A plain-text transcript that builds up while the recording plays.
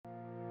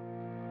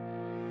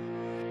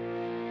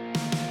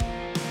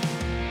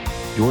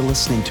You're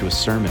listening to a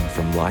sermon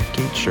from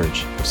Lifegate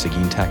Church of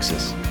Seguin,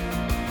 Texas.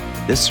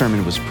 This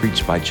sermon was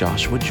preached by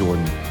Joshua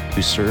Jordan,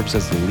 who serves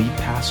as the lead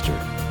pastor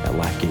at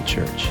Lifegate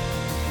Church.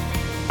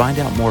 Find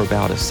out more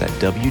about us at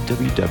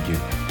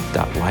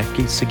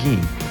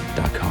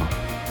www.lifegateseguin.com.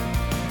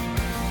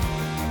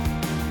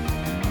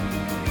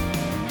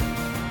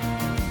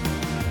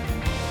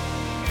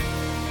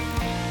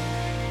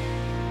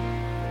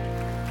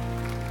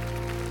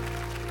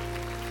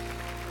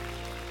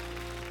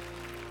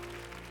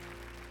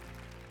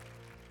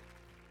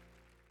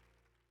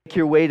 Make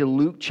your way to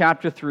Luke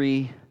chapter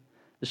 3.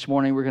 This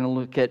morning we're going to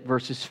look at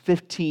verses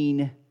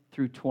 15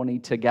 through 20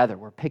 together.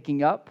 We're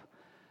picking up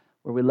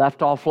where we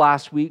left off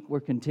last week.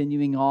 We're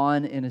continuing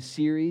on in a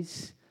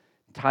series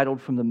titled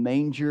From the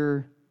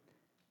Manger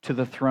to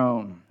the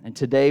Throne. And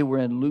today we're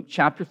in Luke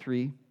chapter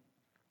 3.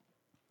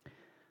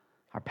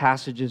 Our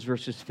passage is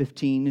verses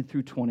 15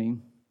 through 20.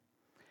 And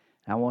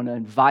I want to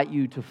invite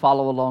you to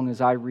follow along as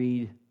I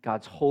read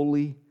God's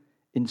holy,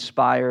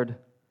 inspired,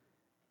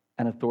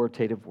 and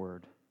authoritative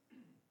word.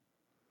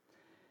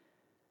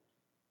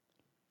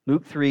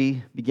 Luke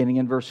 3, beginning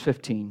in verse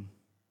 15.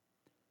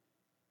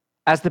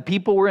 As the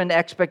people were in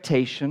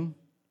expectation,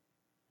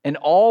 and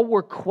all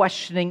were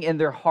questioning in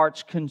their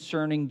hearts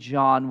concerning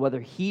John whether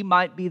he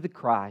might be the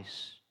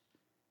Christ,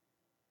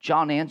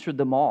 John answered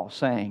them all,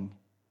 saying,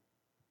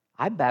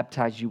 I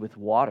baptize you with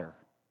water,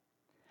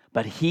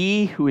 but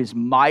he who is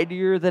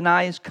mightier than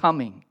I is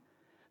coming,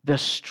 the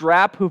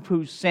strap of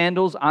whose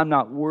sandals I'm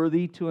not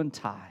worthy to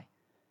untie.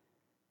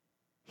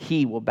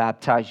 He will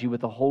baptize you with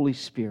the Holy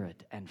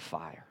Spirit and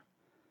fire.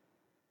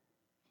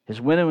 His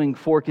winnowing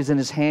fork is in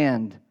his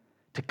hand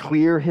to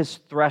clear his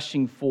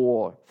threshing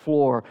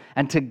floor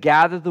and to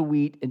gather the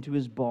wheat into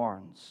his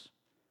barns.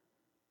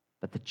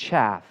 But the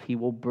chaff he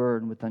will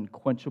burn with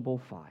unquenchable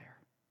fire.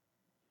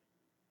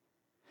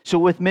 So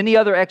with many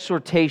other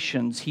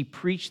exhortations, he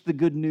preached the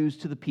good news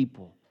to the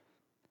people.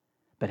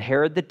 But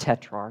Herod the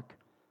tetrarch,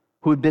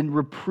 who had been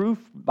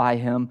reproved by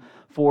him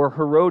for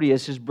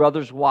Herodias, his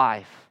brother's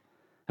wife,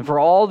 and for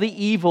all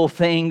the evil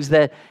things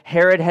that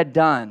Herod had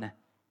done,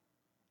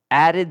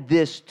 added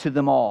this to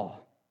them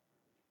all,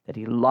 that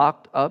he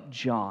locked up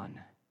John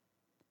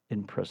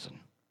in prison.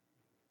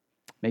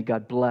 May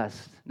God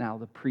bless now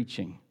the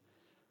preaching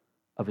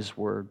of his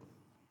word.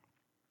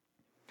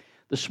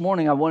 This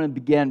morning I want to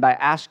begin by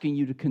asking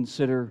you to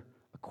consider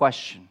a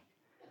question.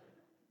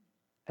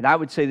 And I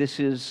would say this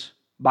is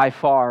by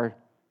far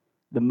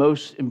the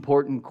most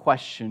important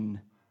question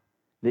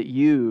that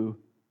you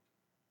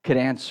could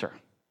answer.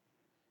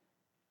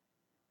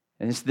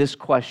 And it's this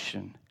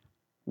question: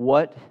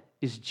 what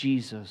is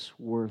Jesus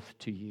worth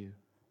to you?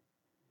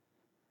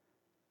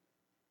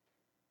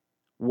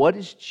 What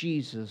is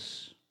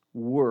Jesus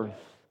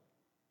worth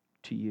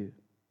to you?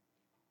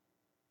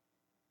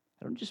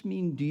 I don't just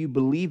mean, do you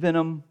believe in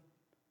him?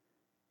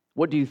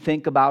 What do you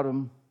think about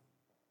him?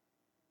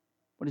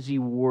 What is he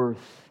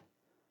worth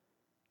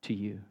to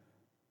you?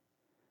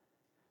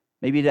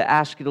 Maybe to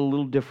ask it a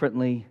little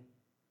differently,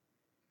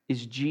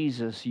 is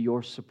Jesus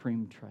your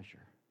supreme treasure?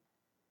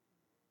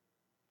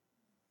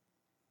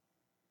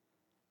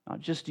 Not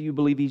just do you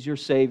believe he's your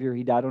Savior,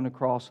 he died on the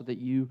cross so that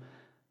you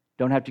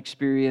don't have to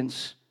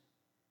experience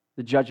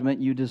the judgment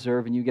you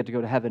deserve and you get to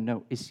go to heaven.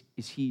 No, is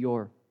he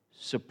your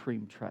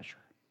supreme treasure?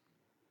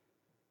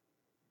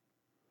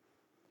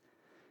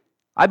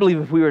 I believe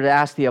if we were to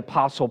ask the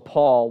Apostle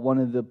Paul, one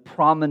of the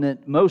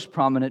most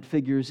prominent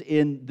figures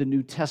in the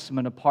New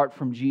Testament apart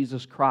from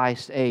Jesus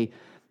Christ, a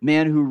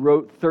man who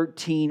wrote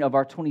 13 of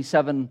our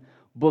 27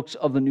 books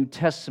of the New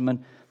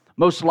Testament,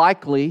 most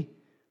likely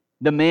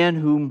the man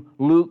whom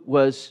Luke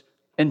was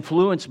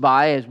influenced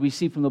by, as we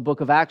see from the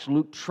book of Acts,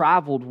 Luke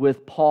traveled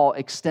with Paul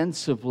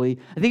extensively.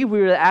 I think if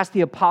we were to ask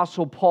the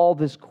Apostle Paul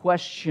this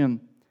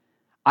question,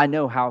 I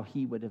know how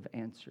he would have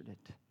answered it.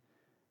 If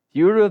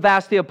you were to have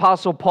asked the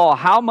Apostle Paul,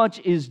 how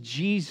much is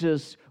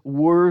Jesus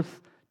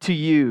worth to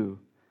you?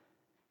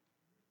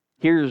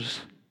 Here's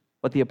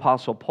what the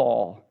Apostle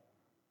Paul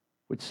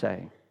would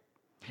say.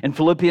 In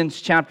Philippians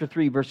chapter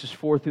 3, verses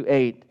 4 through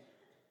 8,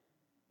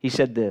 he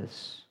said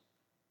this: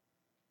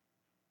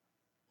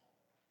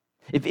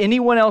 if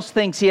anyone else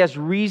thinks he has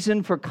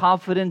reason for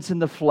confidence in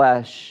the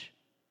flesh,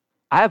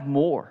 I have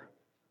more.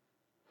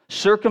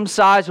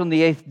 Circumcised on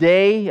the 8th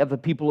day of the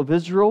people of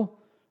Israel,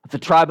 of the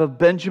tribe of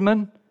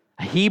Benjamin,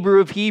 a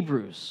Hebrew of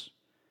Hebrews.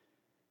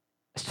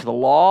 As to the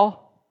law,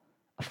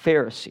 a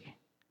Pharisee.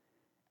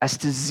 As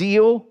to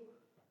zeal,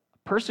 a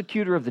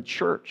persecutor of the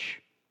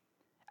church.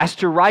 As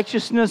to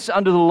righteousness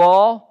under the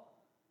law,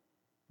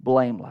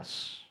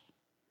 blameless.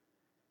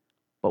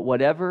 But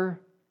whatever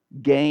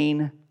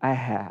gain I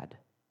had,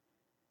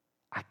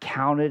 I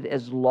counted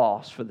as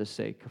loss for the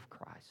sake of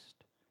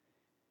Christ.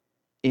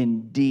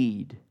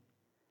 Indeed,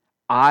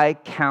 I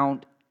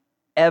count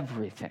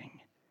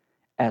everything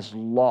as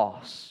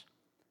loss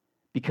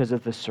because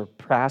of the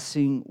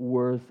surpassing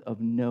worth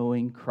of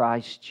knowing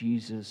Christ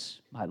Jesus,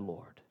 my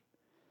Lord.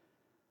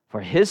 For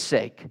his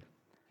sake,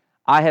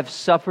 I have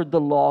suffered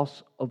the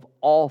loss of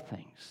all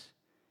things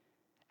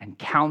and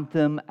count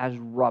them as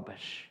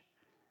rubbish,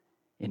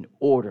 in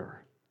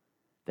order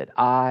that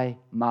I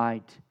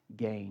might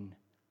gain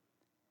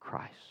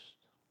Christ.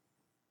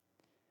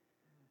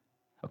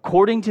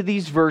 According to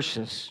these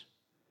verses,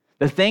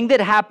 the thing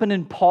that happened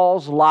in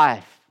Paul's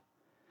life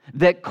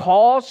that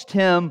caused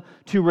him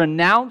to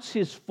renounce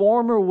his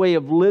former way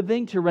of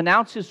living, to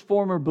renounce his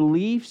former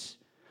beliefs,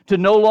 to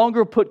no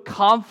longer put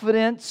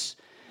confidence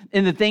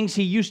in the things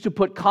he used to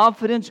put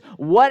confidence,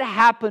 what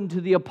happened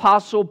to the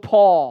Apostle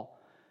Paul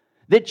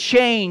that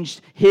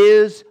changed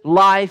his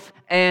life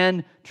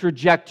and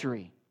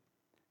trajectory?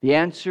 The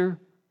answer,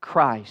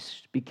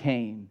 Christ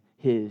became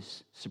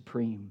his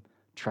supreme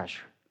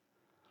treasure.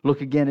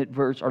 Look again at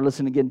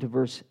listen again to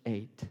verse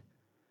 8.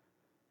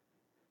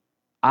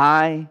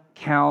 I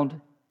count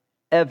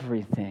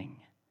everything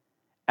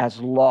as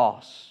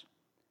loss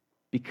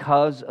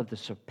because of the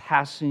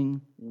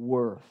surpassing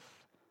worth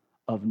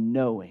of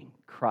knowing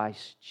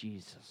Christ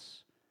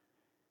Jesus,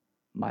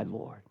 my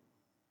Lord.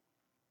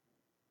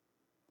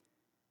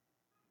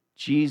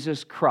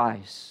 Jesus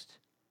Christ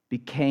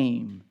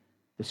became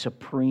the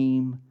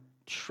supreme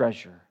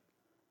treasure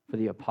for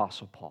the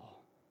Apostle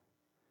Paul.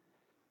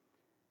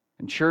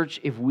 And church,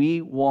 if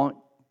we want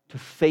to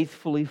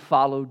faithfully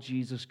follow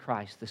Jesus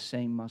Christ, the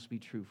same must be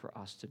true for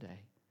us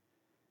today.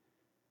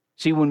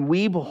 See, when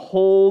we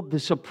behold the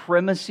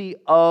supremacy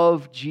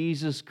of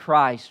Jesus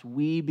Christ,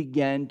 we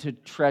begin to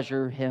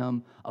treasure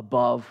Him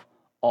above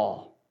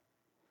all.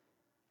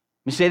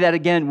 Let me say that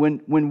again.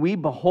 When we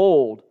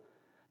behold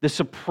the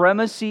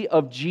supremacy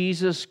of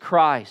Jesus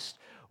Christ,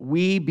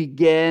 we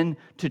begin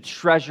to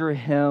treasure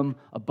Him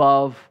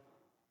above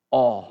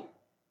all.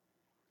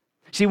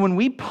 See, when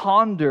we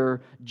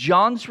ponder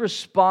John's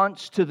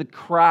response to the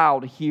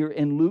crowd here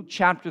in Luke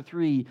chapter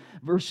 3,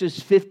 verses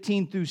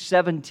 15 through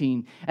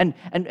 17,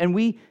 and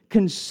we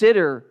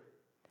consider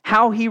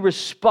how he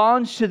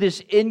responds to this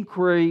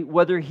inquiry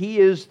whether he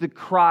is the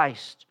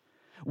Christ,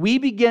 we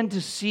begin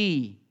to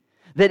see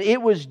that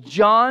it was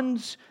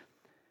John's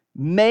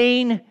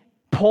main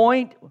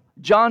point.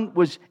 John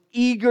was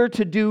eager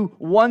to do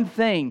one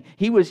thing.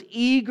 He was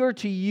eager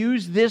to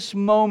use this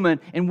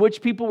moment in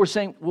which people were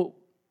saying, well,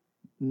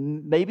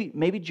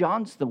 maybe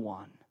John's the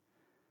one.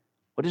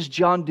 What does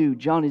John do?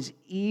 John is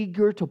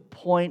eager to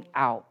point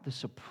out the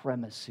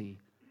supremacy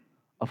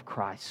of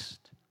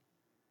Christ.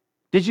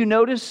 Did you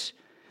notice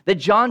that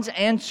John's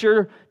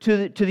answer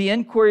to the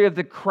inquiry of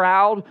the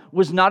crowd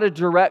was not a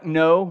direct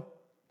no?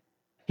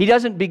 He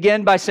doesn't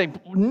begin by saying,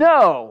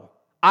 no,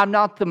 I'm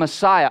not the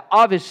Messiah.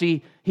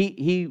 Obviously,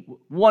 he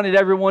wanted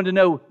everyone to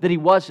know that he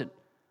wasn't.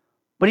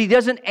 But he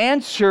doesn't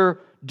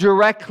answer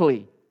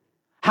directly.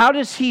 How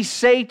does he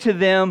say to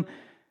them,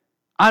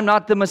 I'm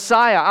not the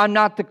Messiah, I'm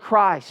not the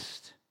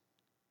Christ?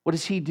 What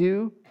does he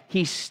do?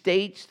 He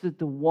states that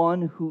the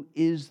one who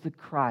is the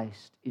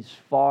Christ is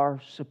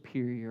far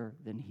superior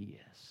than he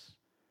is.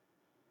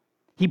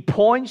 He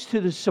points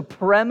to the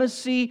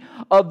supremacy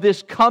of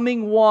this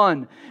coming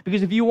one.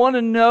 Because if you want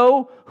to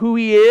know who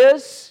he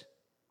is,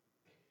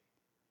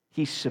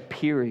 he's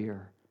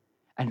superior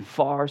and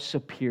far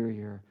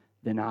superior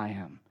than I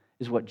am,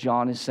 is what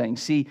John is saying.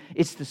 See,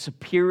 it's the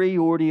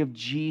superiority of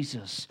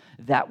Jesus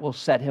that will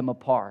set him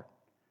apart.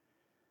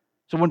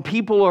 So when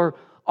people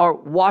are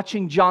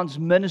watching John's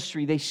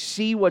ministry, they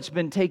see what's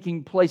been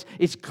taking place.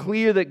 It's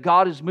clear that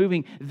God is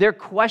moving. Their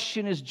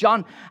question is,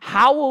 John,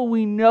 how will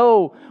we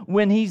know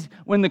when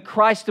the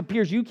Christ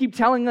appears? You keep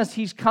telling us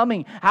he's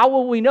coming. How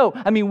will we know?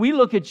 I mean, we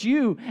look at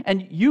you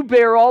and you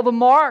bear all the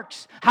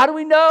marks. How do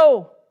we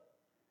know?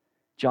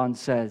 John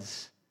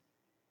says,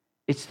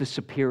 it's the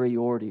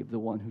superiority of the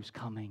one who's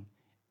coming.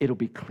 It'll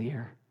be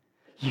clear.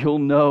 You'll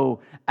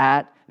know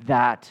at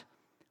that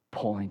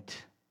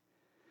point.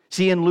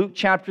 See, in Luke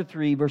chapter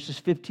 3, verses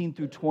 15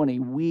 through 20,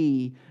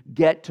 we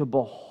get to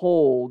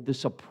behold the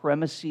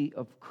supremacy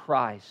of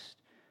Christ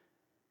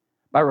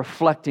by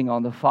reflecting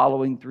on the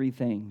following three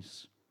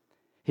things: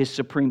 His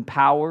supreme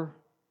power,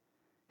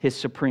 His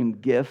supreme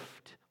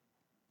gift,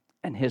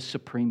 and His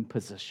supreme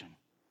position.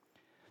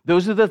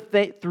 Those are the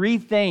three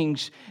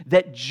things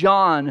that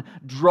John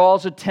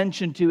draws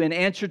attention to in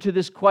answer to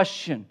this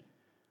question.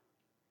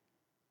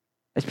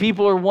 As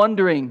people are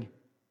wondering,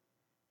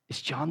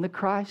 is John the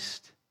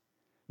Christ?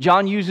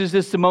 John uses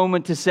this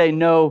moment to say,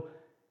 no,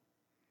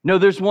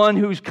 there's one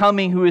who's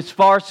coming who is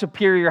far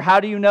superior. How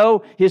do you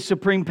know? His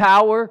supreme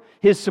power,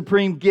 His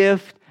supreme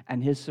gift,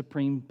 and His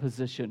supreme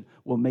position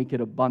will make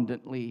it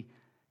abundantly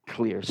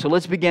clear. So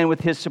let's begin with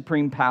His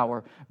supreme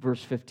power,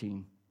 verse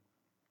 15.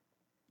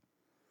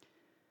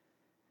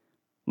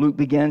 Luke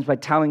begins by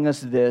telling us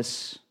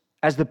this: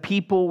 as the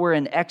people were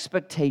in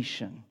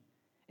expectation,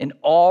 and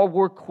all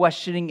were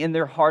questioning in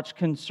their hearts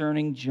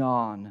concerning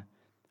John,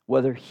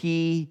 whether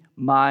he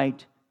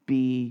might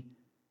be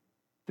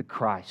the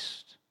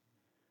Christ.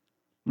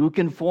 Luke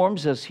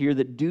informs us here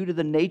that due to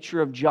the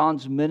nature of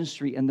John's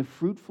ministry and the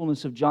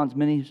fruitfulness of John's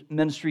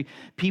ministry,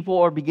 people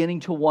are beginning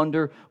to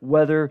wonder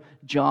whether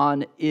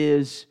John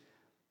is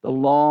the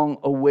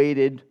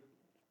long-awaited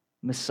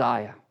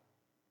Messiah.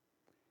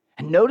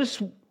 And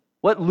notice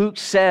what Luke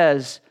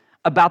says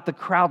about the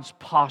crowd's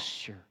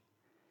posture.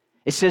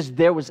 It says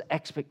there was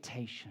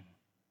expectation.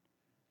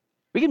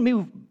 We can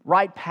move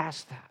right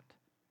past that.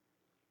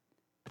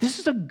 But this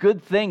is a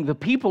good thing. The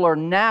people are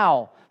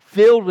now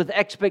filled with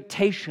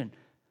expectation.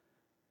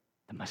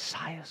 The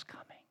Messiah's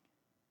coming.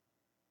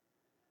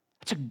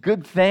 It's a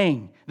good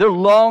thing. They're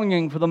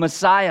longing for the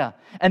Messiah.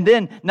 And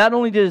then not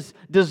only does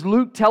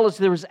Luke tell us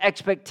there was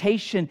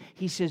expectation,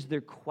 he says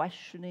they're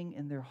questioning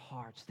in their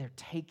hearts. They're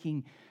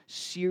taking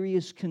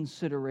serious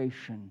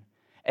consideration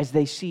as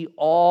they see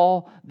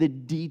all the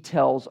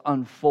details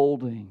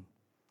unfolding.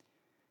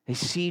 They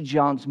see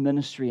John's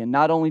ministry, and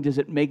not only does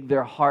it make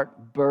their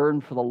heart burn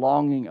for the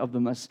longing of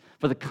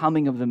for the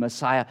coming of the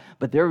Messiah,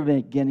 but they're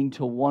beginning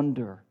to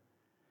wonder.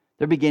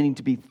 They're beginning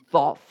to be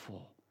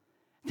thoughtful.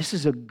 This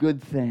is a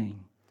good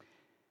thing.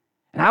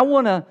 And I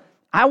want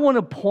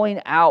to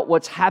point out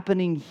what's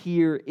happening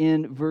here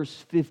in verse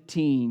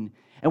 15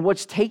 and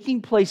what's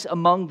taking place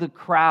among the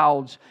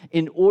crowds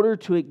in order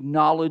to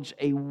acknowledge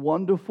a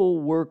wonderful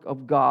work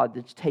of God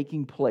that's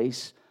taking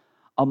place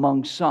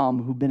among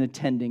some who've been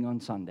attending on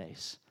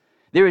Sundays.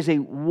 There is a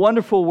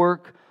wonderful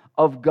work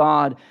of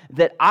God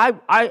that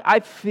I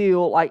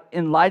feel like,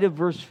 in light of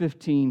verse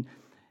 15,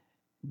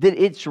 that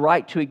it's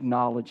right to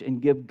acknowledge and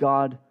give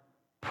God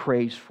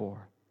praise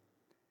for.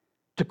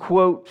 To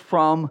quote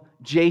from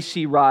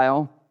J.C.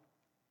 Ryle,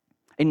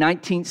 a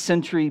 19th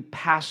century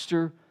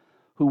pastor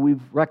who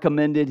we've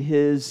recommended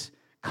his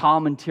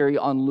commentary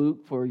on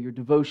Luke for your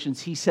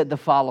devotions, he said the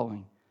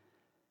following.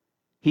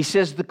 He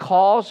says, "The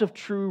cause of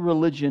true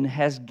religion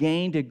has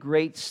gained a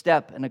great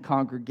step in a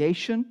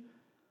congregation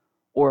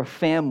or a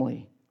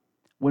family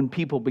when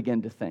people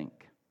begin to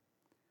think.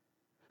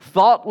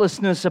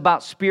 Thoughtlessness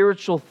about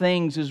spiritual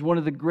things is one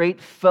of the great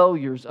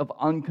failures of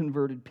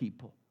unconverted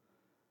people.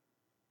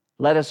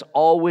 Let us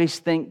always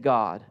thank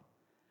God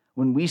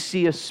when we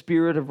see a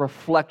spirit of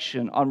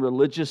reflection on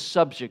religious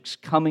subjects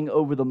coming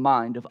over the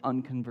mind of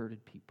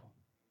unconverted people.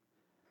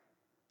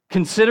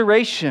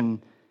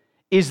 Consideration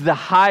is the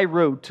high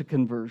road to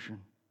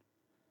conversion.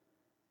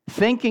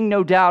 Thinking,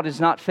 no doubt, is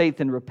not faith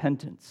and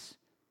repentance,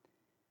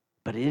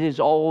 but it is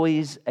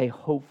always a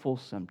hopeful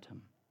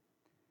symptom.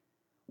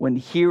 When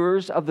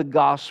hearers of the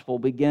gospel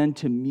begin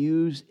to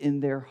muse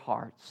in their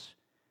hearts,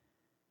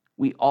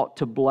 we ought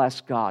to bless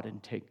God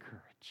and take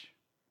courage."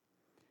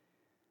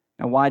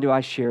 Now, why do I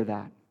share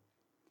that?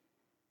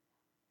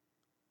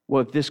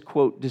 Well, if this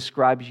quote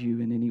describes you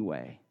in any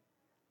way,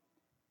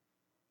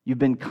 you've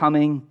been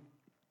coming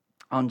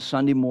on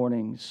Sunday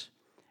mornings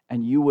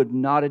and you would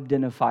not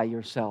identify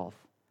yourself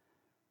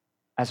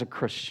as a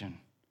Christian.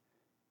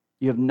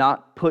 You have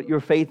not put your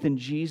faith in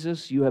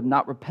Jesus. You have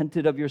not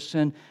repented of your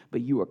sin,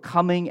 but you are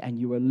coming and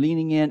you are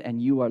leaning in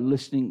and you are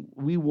listening.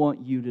 We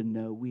want you to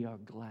know we are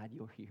glad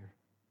you're here.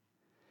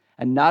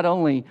 And not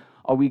only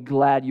are we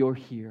glad you're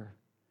here,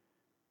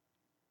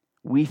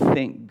 we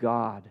thank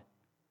God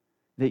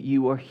that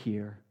you are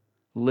here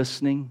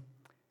listening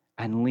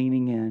and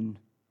leaning in.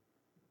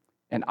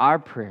 And our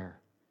prayer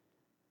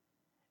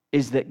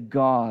is that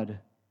God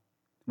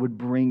would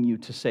bring you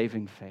to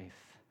saving faith.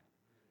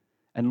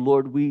 And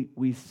Lord,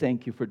 we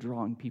thank you for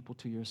drawing people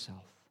to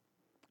yourself.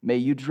 May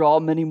you draw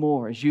many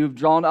more as you have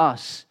drawn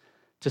us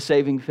to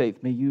saving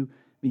faith. May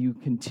you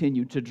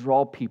continue to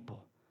draw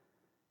people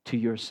to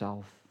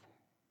yourself.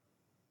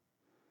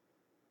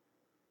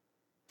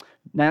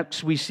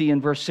 Next, we see in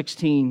verse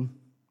 16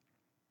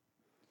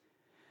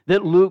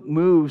 that Luke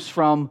moves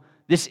from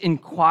this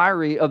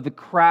inquiry of the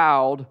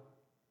crowd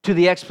to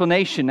the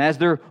explanation. As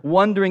they're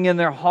wondering in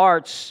their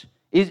hearts,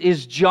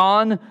 is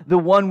John the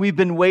one we've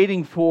been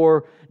waiting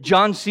for?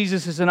 John sees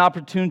this as an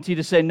opportunity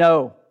to say,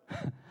 no,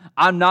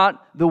 I'm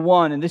not the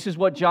one. And this is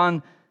what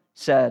John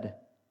said.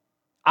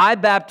 I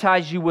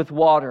baptize you with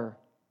water,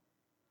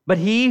 but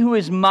he who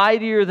is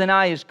mightier than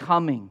I is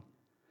coming,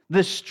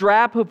 the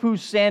strap of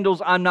whose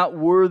sandals I'm not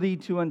worthy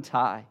to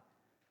untie.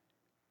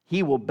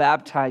 He will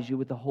baptize you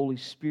with the Holy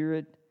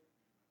Spirit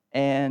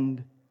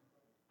and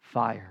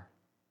fire.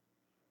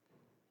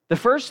 The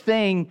first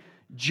thing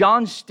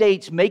John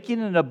states,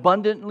 making it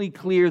abundantly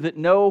clear that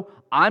no,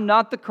 I'm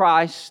not the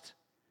Christ.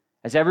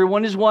 As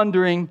everyone is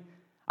wondering,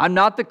 I'm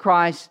not the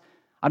Christ.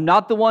 I'm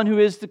not the one who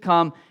is to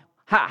come.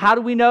 How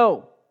do we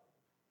know?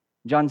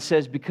 John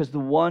says, because the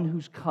one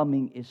who's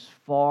coming is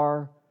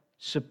far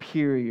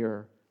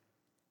superior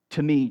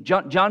to me.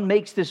 John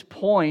makes this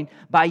point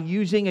by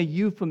using a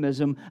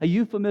euphemism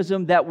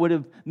that would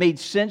have made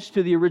sense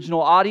to the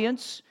original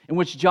audience in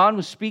which John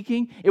was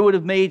speaking. It would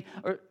have made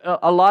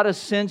a lot of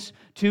sense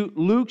to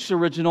Luke's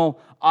original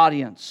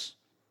audience.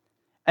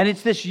 And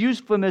it's this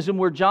euphemism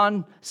where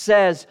John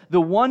says,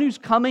 the one who's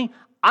coming,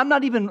 I'm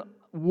not even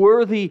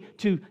worthy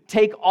to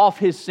take off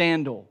his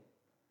sandal.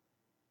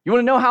 You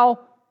want to know how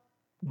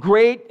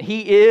great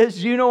he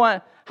is? You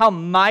know how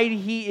mighty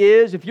he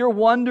is? If you're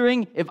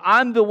wondering if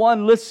I'm the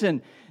one,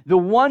 listen, the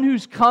one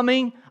who's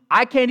coming,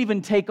 I can't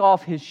even take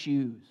off his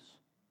shoes.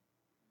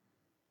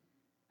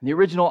 And the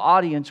original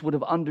audience would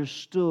have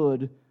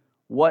understood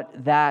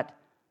what that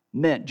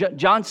meant.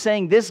 John's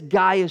saying, this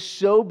guy is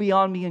so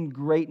beyond me in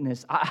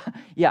greatness.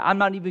 I'm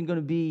not even going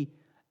to be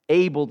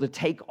able to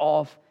take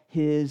off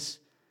his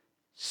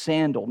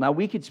sandal. Now,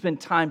 we could spend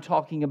time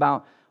talking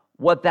about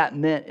what that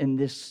meant in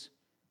this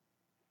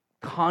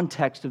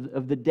context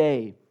of the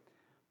day.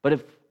 But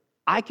if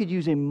I could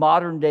use a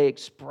modern day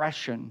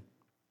expression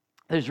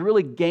that has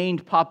really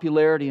gained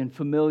popularity and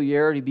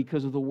familiarity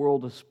because of the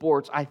world of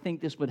sports, I think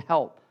this would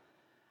help.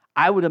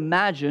 I would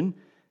imagine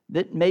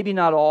that maybe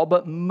not all,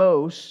 but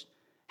most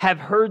have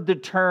heard the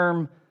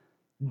term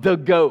the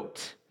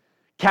GOAT.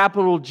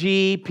 Capital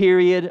G,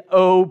 period,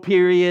 O,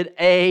 period,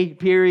 A,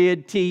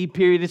 period, T,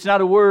 period. It's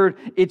not a word,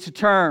 it's a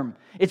term.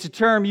 It's a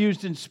term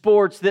used in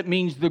sports that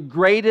means the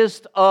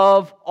greatest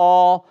of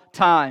all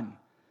time. Have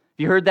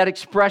you heard that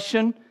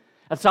expression?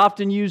 That's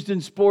often used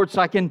in sports,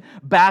 like in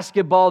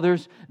basketball.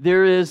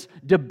 There is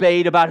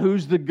debate about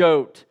who's the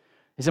GOAT.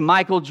 Is it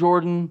Michael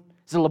Jordan?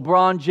 Is it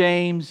LeBron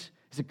James?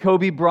 Is it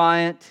Kobe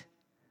Bryant?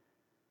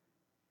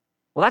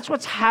 Well, that's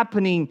what's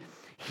happening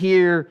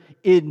here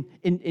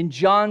in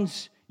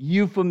John's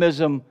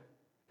euphemism,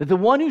 that the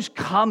one who's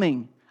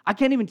coming, I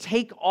can't even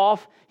take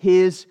off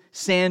his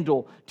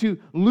sandal. To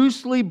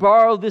loosely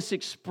borrow this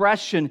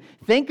expression,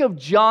 think of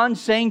John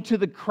saying to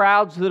the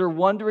crowds that are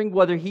wondering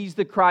whether he's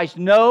the Christ,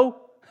 no,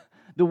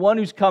 the one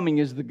who's coming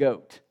is the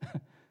GOAT.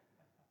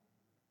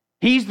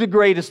 He's the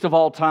greatest of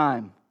all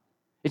time.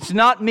 It's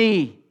not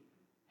me.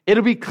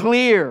 It'll be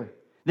clear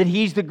that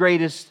he's the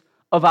greatest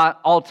of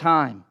all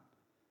time.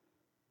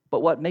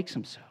 But what makes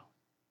him so?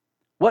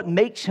 What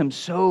makes him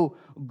so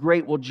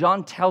great? Well,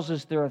 John tells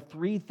us there are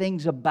three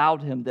things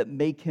about him that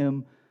make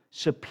him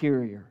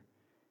superior.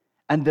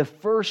 And the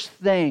first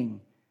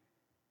thing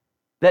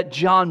that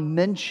John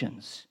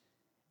mentions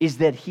is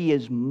that he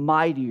is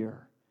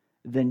mightier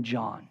than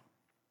John.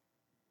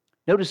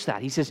 Notice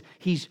that. He says,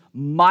 he's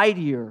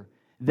mightier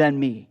than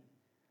me.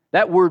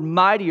 That word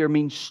mightier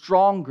means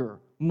stronger,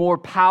 more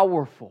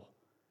powerful.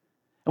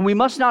 And we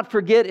must not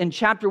forget in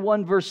chapter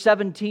 1, verse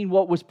 17,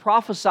 what was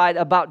prophesied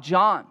about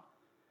John.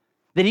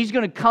 That he's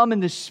going to come in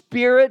the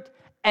spirit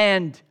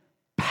and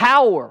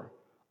power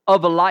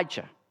of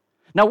Elijah.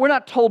 Now, we're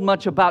not told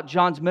much about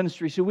John's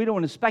ministry, so we don't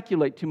want to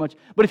speculate too much.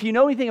 But if you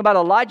know anything about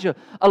Elijah,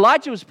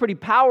 Elijah was pretty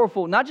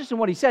powerful, not just in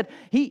what he said.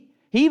 He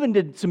even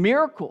did some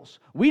miracles.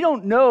 We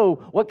don't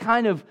know what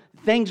kind of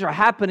things are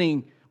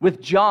happening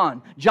with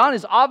John. John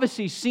is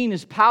obviously seen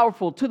as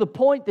powerful to the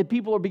point that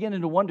people are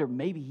beginning to wonder,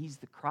 maybe he's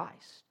the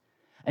Christ.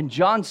 And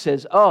John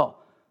says, oh,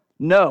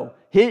 no,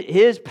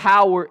 his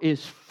power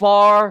is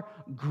far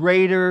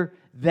greater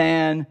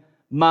than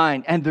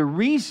mine. And the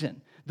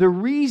reason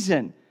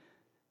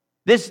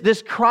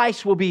this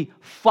Christ will be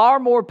far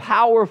more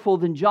powerful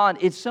than John,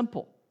 it's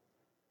simple.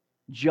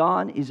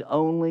 John is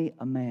only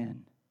a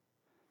man.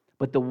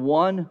 But the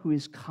one who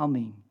is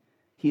coming,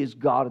 he is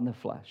God in the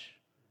flesh.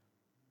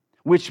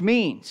 Which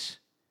means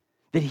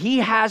that he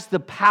has the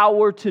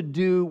power to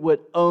do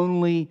what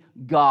only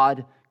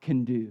God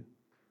can do.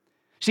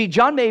 See,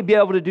 John may be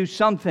able to do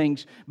some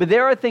things, but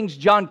there are things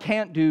John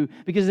can't do,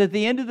 because at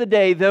the end of the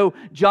day, though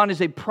John is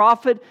a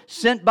prophet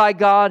sent by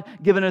God,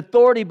 given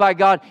authority by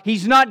God,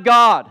 he's not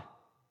God.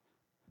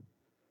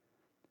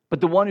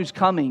 But the one who's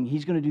coming,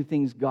 he's going to do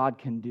things God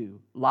can do,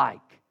 like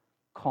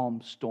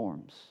calm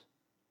storms.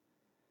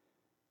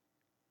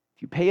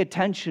 If you pay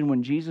attention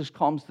when Jesus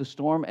calms the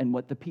storm and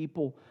what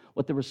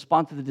the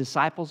response of the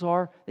disciples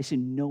are, they say,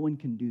 no one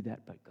can do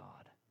that but God.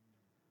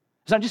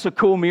 It's not just a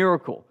cool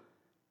miracle.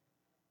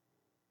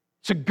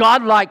 It's a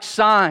godlike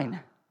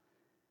sign.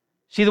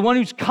 See, the one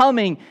who's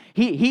coming,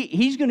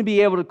 he's going to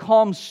be able to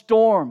calm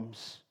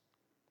storms,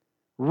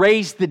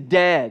 raise the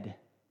dead,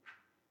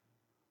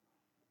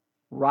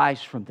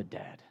 rise from the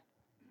dead.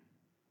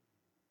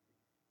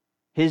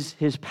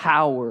 His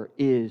power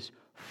is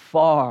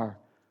far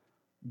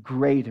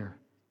greater.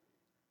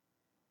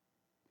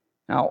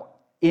 Now,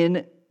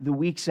 in the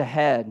weeks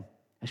ahead,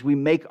 as we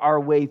make our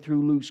way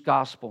through Luke's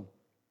gospel,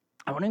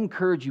 I want to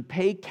encourage you,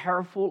 pay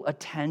careful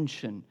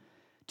attention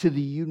to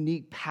the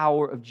unique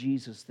power of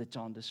Jesus that's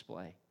on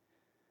display.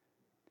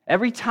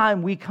 Every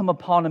time we come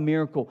upon a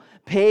miracle,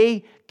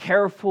 pay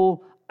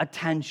careful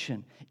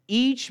attention.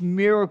 Each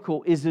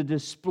miracle is a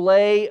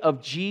display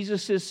of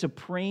Jesus'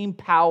 supreme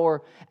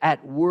power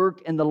at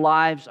work in the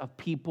lives of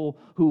people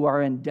who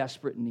are in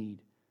desperate need.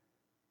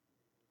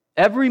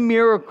 Every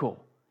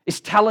miracle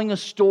is telling a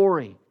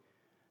story.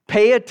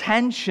 Pay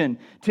attention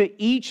to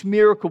each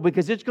miracle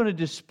because it's going to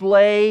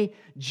display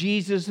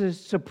Jesus'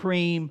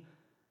 supreme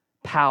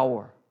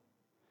power.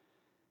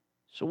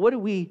 So what do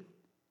we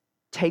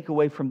take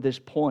away from this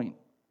point?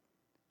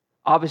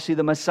 Obviously,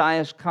 the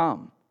Messiah's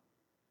come.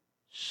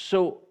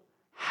 So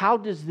how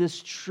does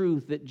this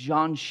truth that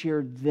John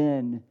shared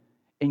then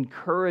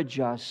encourage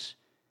us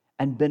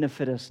and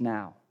benefit us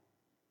now?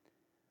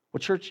 Well,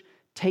 church,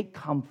 take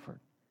comfort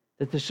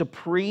that the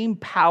supreme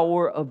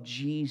power of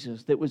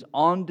Jesus that was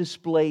on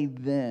display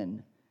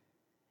then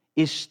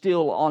is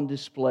still on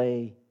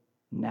display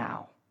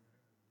now.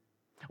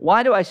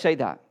 Why do I say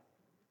that?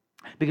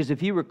 Because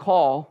if you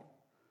recall,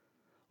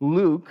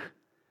 Luke,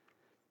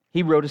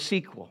 he wrote a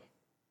sequel.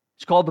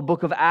 It's called the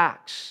book of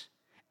Acts.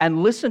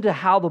 And listen to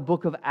how the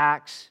book of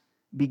Acts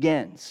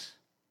begins.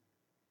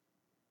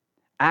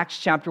 Acts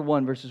chapter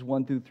 1, verses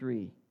 1 through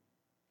 3.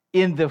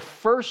 In the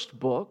first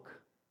book,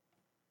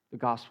 the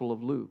Gospel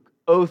of Luke,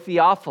 O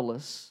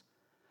Theophilus,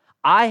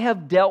 I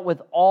have dealt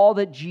with all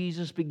that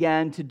Jesus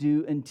began to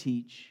do and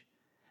teach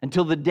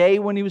until the day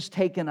when he was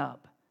taken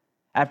up,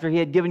 after he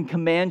had given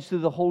commands through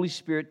the Holy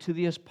Spirit to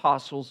the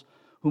apostles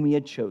whom he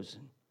had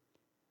chosen.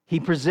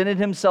 He presented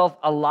himself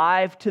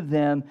alive to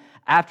them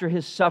after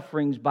his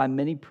sufferings by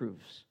many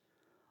proofs,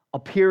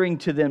 appearing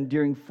to them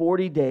during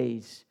 40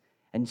 days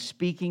and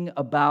speaking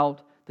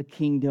about the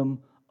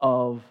kingdom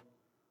of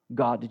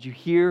God. Did you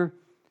hear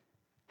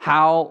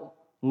how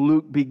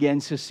Luke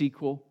begins his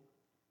sequel?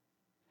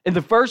 In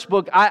the first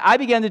book, I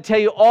began to tell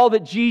you all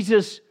that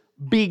Jesus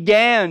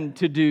began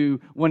to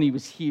do when he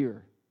was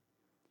here.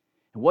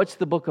 And what's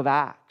the book of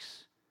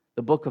Acts?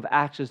 The book of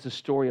Acts is the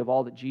story of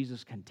all that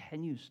Jesus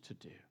continues to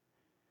do.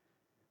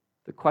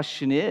 The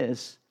question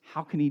is,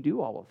 how can he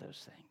do all of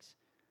those things?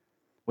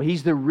 Well,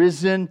 he's the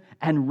risen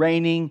and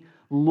reigning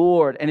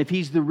Lord. And if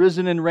he's the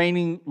risen and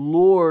reigning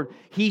Lord,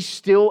 he's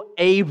still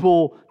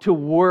able to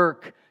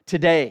work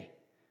today.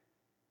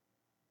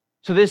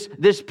 So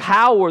this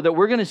power that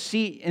we're going to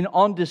see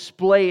on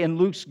display in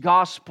Luke's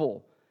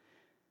gospel,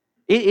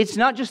 it's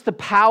not just the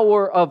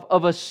power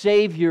of a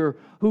Savior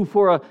who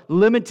for a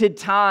limited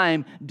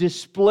time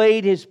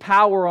displayed his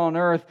power on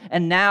earth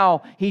and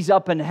now he's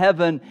up in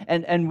heaven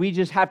and we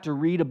just have to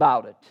read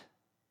about it.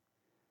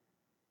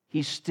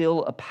 He's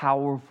still a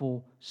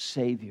powerful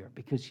Savior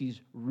because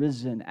he's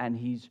risen and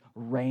he's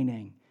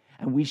reigning.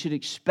 And we should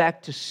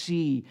expect to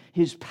see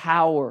his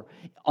power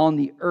on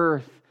the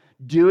earth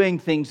doing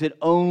things that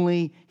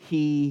only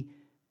he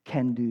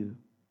can do.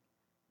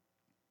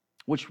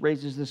 Which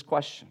raises this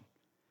question.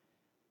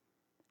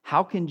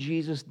 How can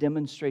Jesus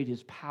demonstrate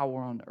his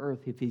power on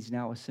earth if he's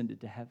now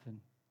ascended to heaven?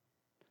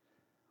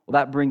 Well,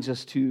 that brings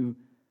us to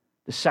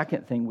the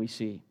second thing we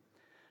see.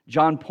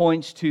 John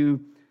points to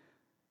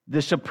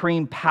the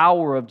supreme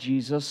power of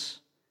Jesus.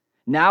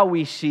 Now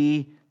we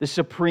see the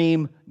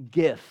supreme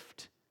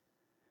gift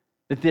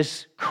that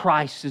this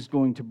Christ is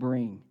going to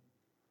bring.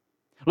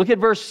 Look at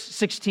verse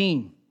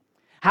 16.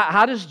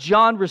 How does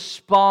John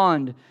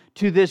respond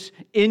to this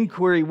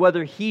inquiry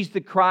whether he's the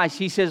Christ?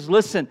 He says,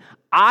 listen,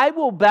 I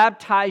will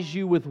baptize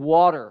you with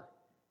water.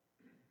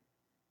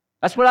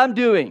 That's what I'm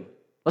doing.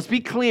 Let's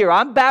be clear.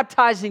 I'm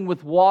baptizing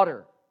with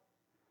water.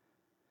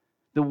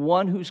 The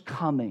one who's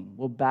coming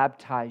will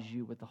baptize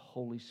you with the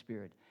Holy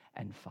Spirit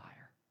and fire.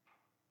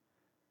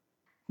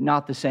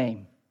 Not the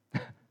same.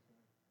 What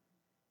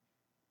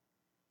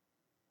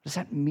does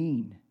that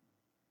mean?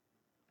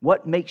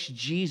 What makes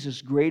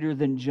Jesus greater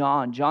than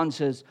John? John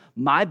says,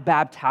 my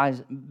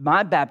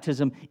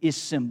baptism is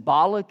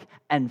symbolic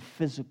and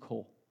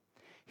physical.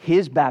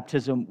 His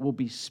baptism will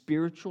be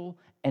spiritual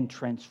and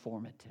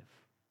transformative.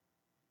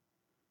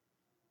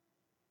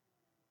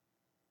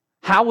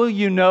 How will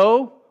you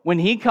know when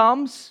he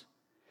comes?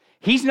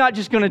 He's not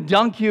just going to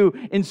dunk you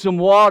in some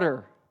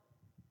water.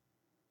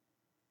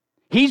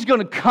 He's going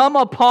to come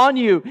upon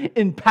you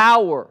in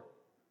power.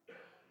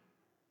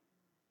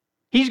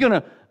 He's going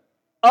to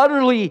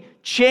utterly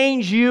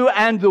change you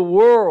and the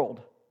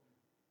world.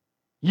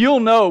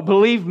 You'll know,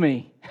 believe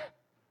me.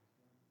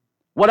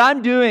 What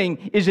I'm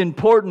doing is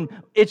important.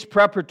 It's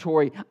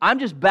preparatory. I'm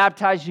just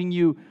baptizing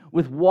you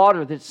with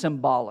water that's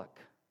symbolic.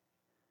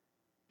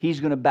 He's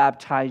going to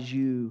baptize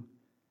you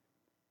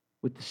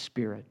with the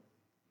Spirit.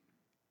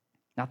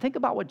 Now think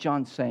about what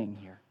John's saying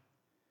here.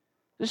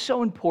 This is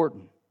so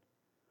important.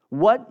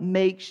 What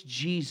makes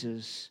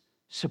Jesus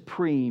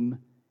supreme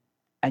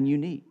and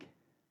unique?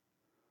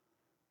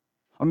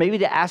 Or maybe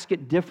to ask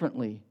it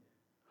differently,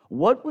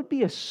 what would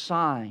be a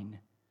sign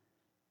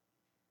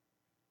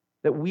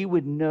that we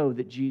would know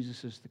that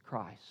Jesus is the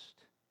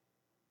Christ?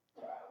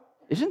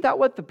 Isn't that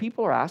what the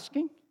people are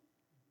asking?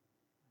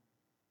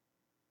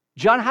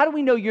 John, how do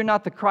we know you're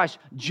not the Christ?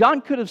 John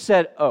could have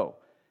said, oh,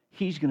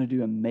 he's going to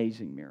do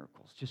amazing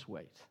miracles. Just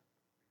wait.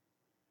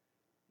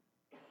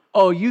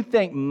 Oh, you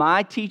think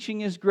my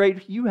teaching is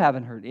great? You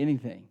haven't heard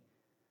anything.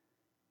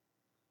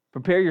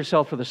 Prepare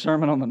yourself for the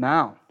Sermon on the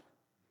Mount.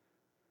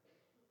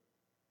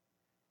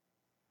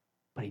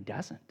 But he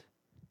doesn't.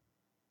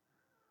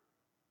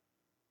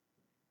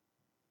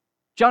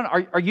 John,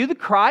 are you the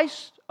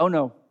Christ? Oh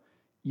no,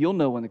 you'll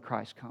know when the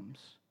Christ comes.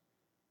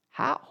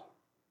 How?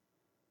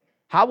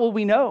 How will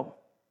we know?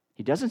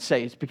 He doesn't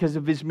say it's because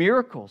of his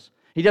miracles.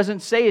 He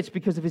doesn't say it's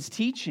because of his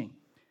teaching.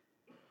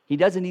 He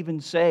doesn't even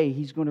say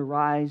he's going to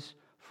rise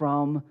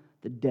from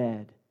the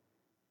dead.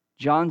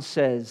 John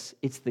says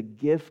it's the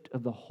gift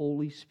of the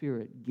Holy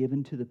Spirit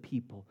given to the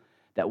people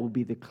that will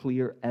be the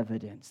clear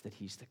evidence that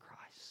he's the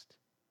Christ.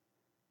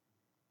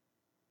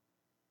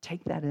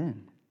 Take that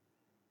in.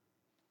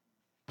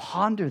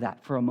 Ponder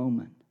that for a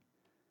moment.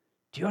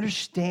 Do you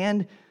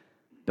understand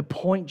the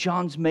point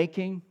John's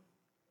making?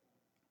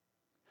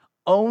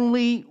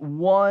 Only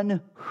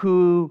one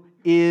who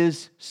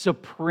is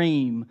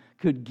supreme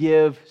could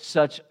give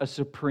such a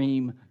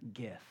supreme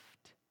gift.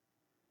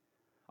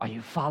 Are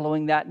you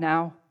following that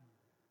now?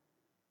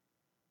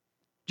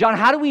 John,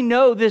 how do we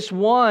know this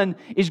one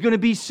is going to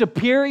be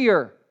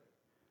superior?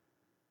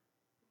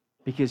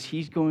 Because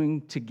He's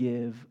going to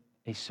give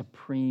a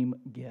supreme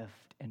gift.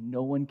 And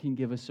no one can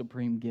give a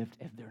supreme gift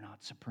if they're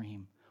not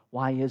supreme.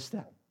 Why is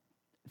that?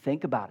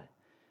 Think about it.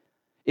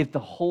 If the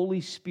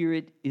Holy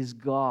Spirit is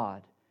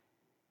God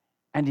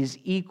and is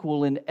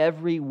equal in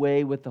every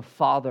way with the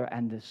Father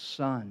and the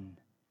Son,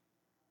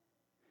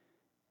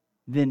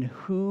 then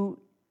who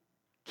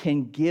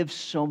can give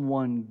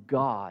someone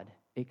God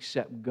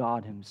except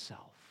God Himself?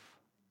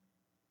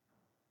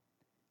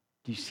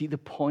 Do you see the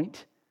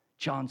point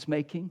John's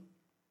making?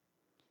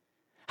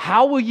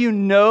 How will you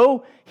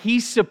know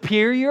He's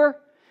superior?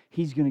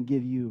 He's going to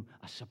give you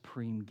a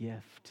supreme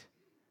gift.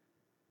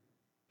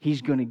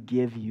 He's going to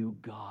give you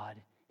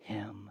God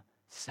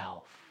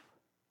Himself.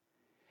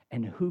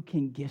 And who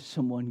can give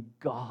someone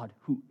God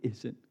who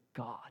isn't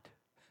God?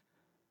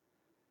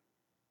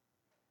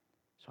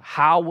 So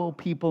how will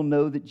people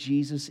know that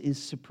Jesus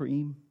is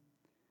supreme?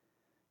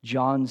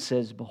 John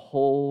says,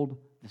 behold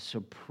the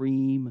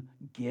supreme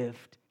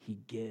gift He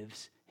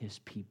gives His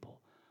people,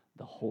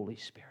 the Holy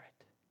Spirit.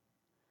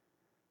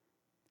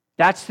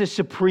 That's the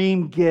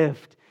supreme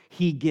gift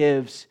He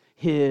gives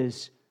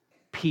His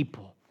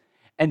people.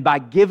 And by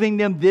giving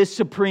them this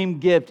supreme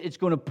gift, it's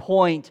going to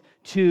point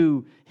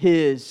to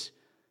His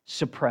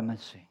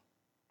supremacy.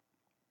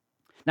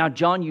 Now,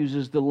 John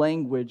uses the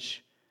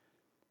language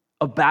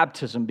of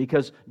baptism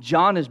because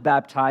John is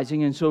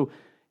baptizing, and so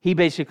he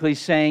basically is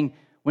saying,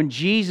 when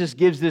Jesus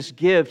gives this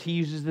gift, He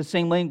uses the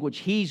same language.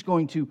 He's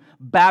going to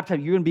baptize.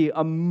 You're going to be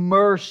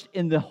immersed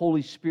in the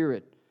Holy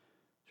Spirit.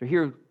 So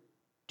here are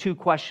two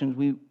questions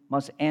we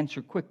must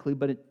answer quickly,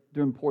 but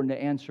they're important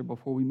to answer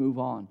before we move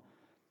on.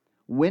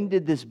 When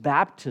did this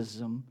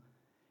baptism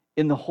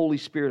in the Holy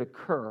Spirit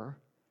occur?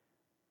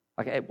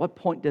 Like, at what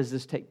point does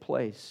this take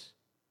place?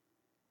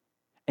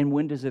 And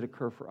when does it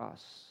occur for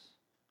us?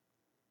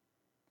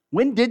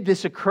 When did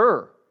this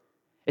occur?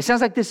 It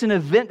sounds like this is an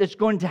event that's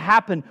going to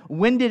happen.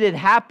 When did it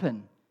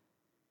happen?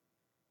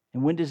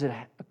 And when does it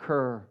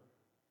occur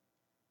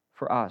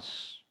for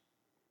us?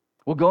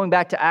 Well, going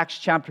back to Acts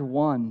chapter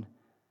 1,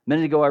 a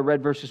minute ago I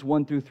read verses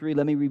 1 through 3.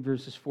 Let me read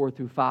verses 4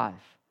 through 5.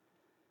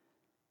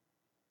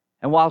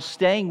 And while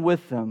staying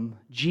with them,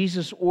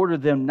 Jesus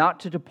ordered them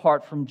not to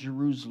depart from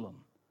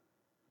Jerusalem,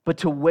 but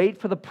to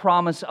wait for the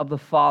promise of the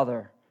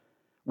Father,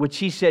 which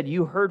He said,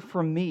 you heard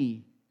from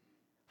me.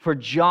 For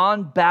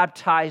John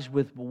baptized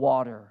with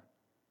water,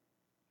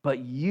 but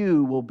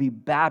you will be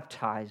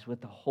baptized with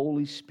the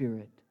Holy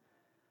Spirit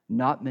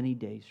not many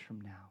days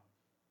from now.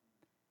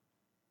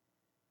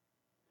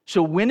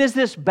 So when is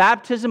this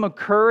baptism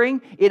occurring?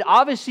 It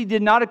obviously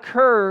did not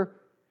occur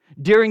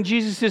during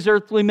Jesus'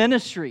 earthly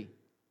ministry.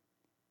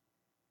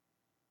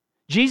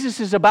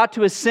 Jesus is about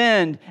to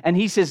ascend, and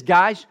He says,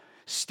 guys,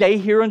 stay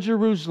here in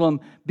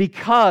Jerusalem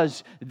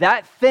because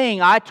that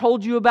thing I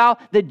told you about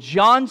that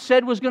John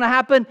said was going to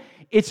happen,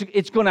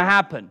 it's going to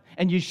happen.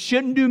 And you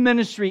shouldn't do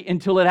ministry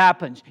until it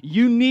happens.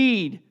 You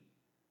need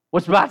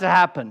what's about to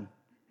happen.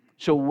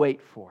 So wait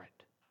for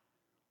it.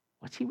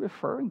 What's He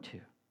referring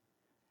to?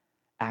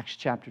 Acts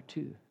chapter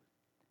 2.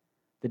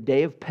 The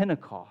day of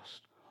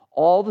Pentecost.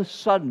 All of a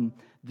sudden,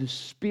 the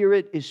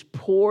Spirit is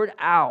poured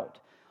out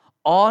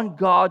on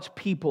God's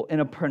people in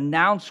a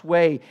pronounced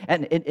way.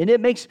 And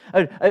it makes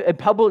a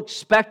public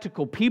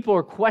spectacle. People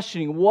are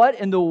questioning what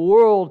in the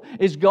world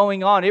is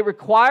going on. It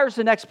requires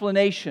an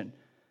explanation.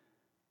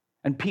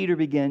 And Peter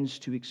begins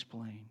to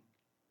explain.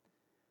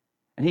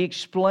 And he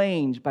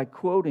explains by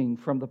quoting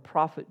from the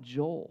prophet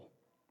Joel.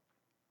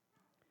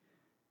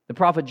 The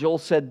prophet Joel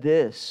said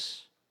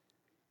this,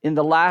 in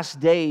the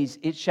last days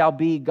it shall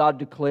be, God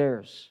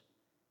declares,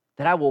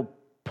 that I will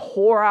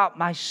pour out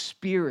my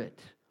Spirit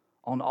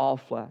on all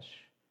flesh.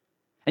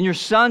 And your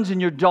sons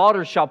and your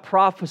daughters shall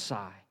prophesy.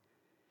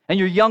 And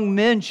your young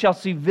men shall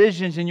see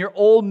visions, and your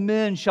old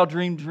men shall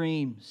dream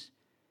dreams.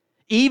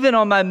 Even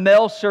on my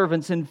male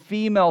servants and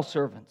female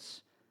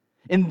servants.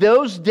 In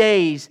those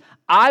days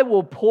I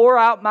will pour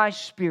out my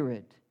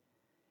Spirit,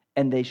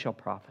 and they shall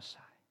prophesy.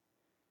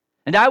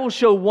 And I will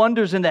show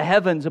wonders in the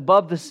heavens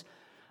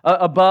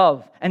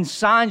above, and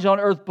signs on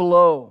earth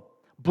below,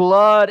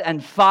 blood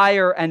and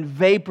fire and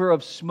vapor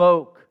of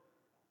smoke.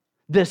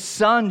 The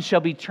sun shall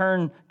be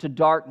turned to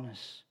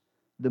darkness,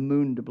 the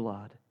moon to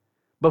blood,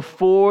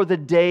 before the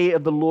day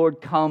of the Lord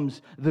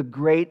comes, the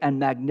great and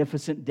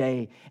magnificent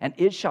day. And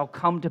it shall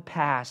come to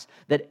pass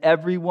that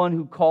everyone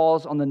who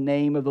calls on the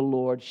name of the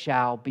Lord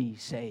shall be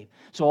saved.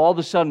 So all of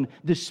a sudden,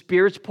 the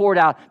Spirit's poured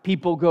out.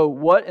 People go,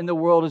 what in the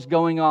world is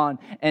going on?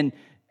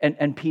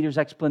 And Peter's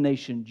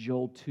explanation,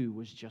 Joel 2,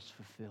 was just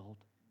fulfilled.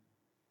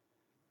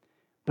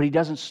 But he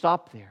doesn't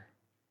stop there.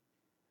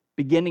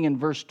 Beginning in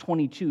verse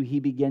 22, he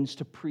begins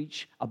to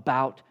preach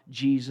about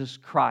Jesus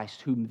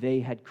Christ, whom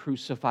they had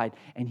crucified.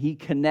 And he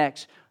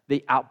connects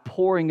the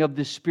outpouring of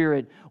the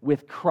Spirit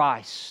with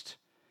Christ.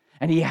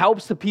 And he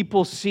helps the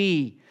people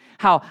see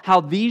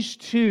how these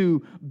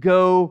two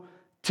go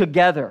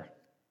together.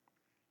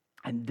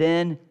 And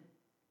then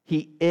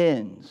he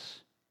ends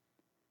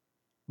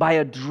by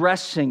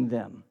addressing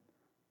them.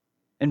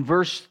 In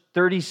verse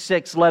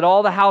 36, let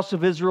all the house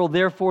of Israel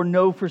therefore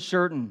know for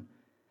certain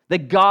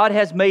that God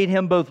has made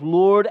him both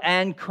Lord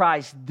and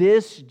Christ,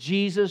 this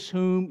Jesus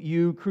whom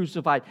you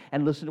crucified.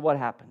 And listen to what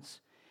happens.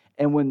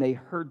 And when they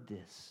heard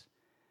this,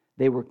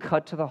 they were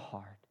cut to the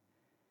heart.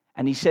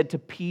 And he said to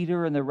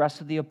Peter and the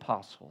rest of the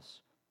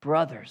apostles,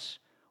 brothers,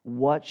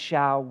 what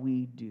shall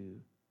we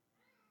do?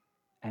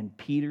 And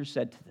Peter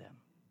said to them,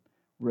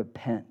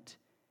 repent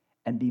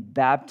and be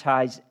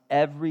baptized,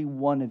 every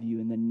one of you,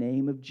 in the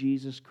name of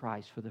Jesus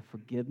Christ for the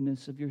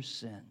forgiveness of your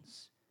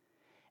sins,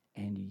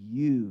 and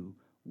you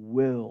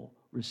will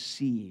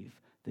receive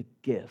the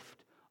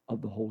gift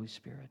of the Holy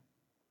Spirit.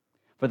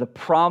 For the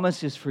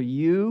promise is for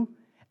you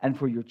and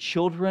for your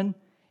children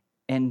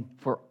and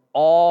for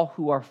all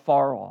who are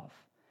far off,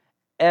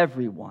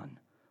 everyone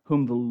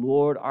whom the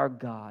Lord our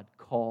God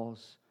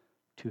calls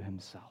to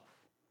himself.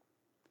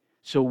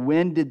 So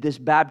when did this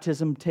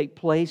baptism take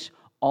place?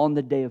 On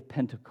the day of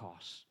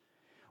Pentecost.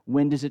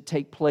 When does it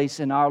take place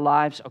in our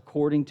lives?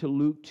 According to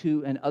Luke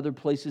 2 and other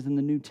places in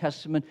the New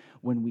Testament,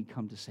 when we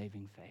come to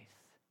saving faith.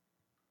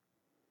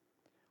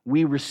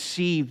 We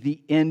receive the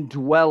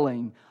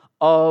indwelling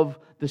of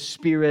the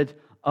Spirit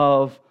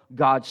of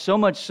God. So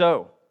much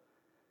so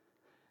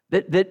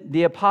that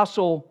the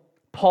Apostle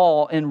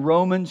Paul in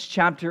Romans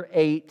chapter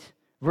 8,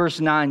 verse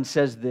 9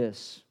 says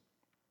this.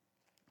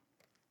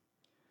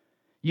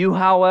 You,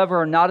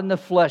 however, are not in the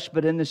flesh,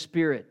 but in the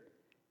Spirit,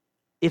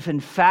 if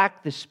in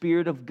fact the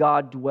Spirit of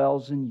God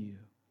dwells in you.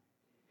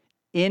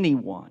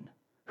 Anyone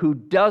who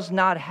does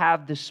not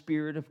have the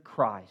Spirit of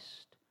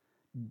Christ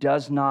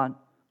does not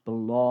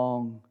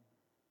belong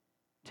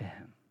to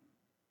him.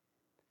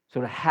 So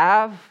to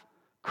have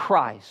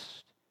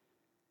Christ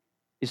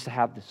is to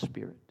have the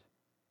Spirit.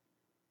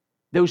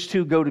 Those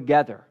two go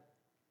together.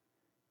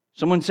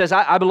 Someone says,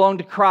 I belong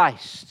to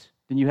Christ.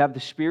 Then you have the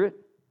Spirit?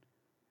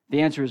 The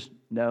answer is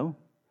no.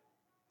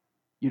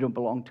 You don't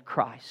belong to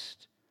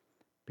Christ.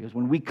 Because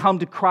when we come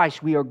to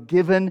Christ, we are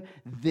given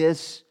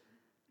this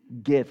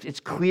gift.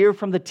 It's clear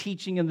from the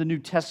teaching in the New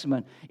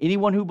Testament.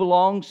 Anyone who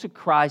belongs to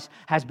Christ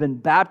has been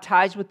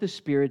baptized with the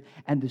Spirit,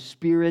 and the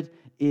Spirit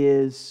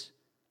is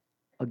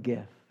a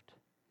gift.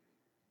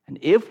 And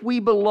if we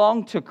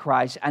belong to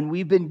Christ and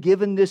we've been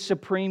given this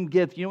supreme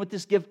gift, you know what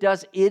this gift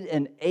does? It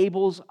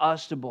enables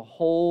us to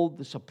behold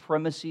the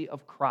supremacy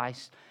of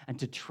Christ and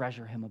to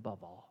treasure him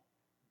above all.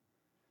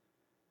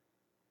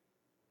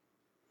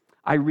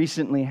 I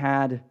recently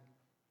had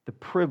the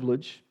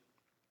privilege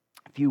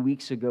a few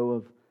weeks ago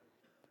of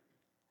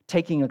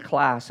taking a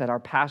class at our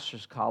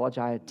pastor's college.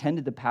 I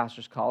attended the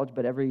pastor's college,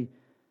 but every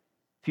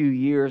few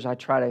years I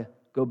try to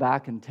go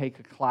back and take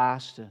a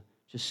class to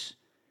just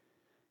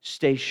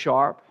stay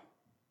sharp.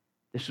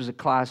 This was a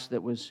class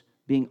that was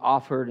being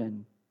offered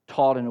and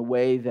taught in a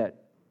way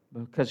that,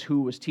 because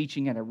who was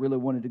teaching it, I really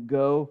wanted to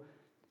go.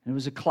 And it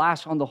was a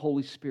class on the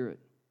Holy Spirit.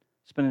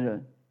 Spent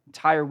an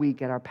entire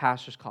week at our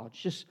pastor's college,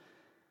 just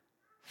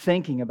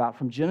thinking about,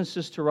 from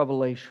Genesis to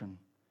Revelation,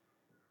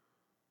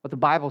 what the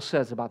Bible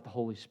says about the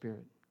Holy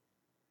Spirit.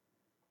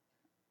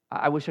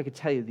 I wish I could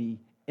tell you the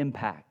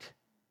impact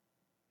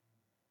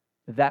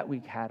that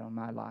week had on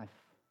my life.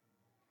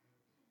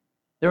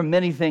 There are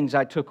many things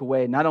I took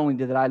away. Not only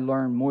did I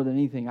learn more than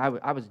anything, I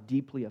was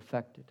deeply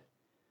affected.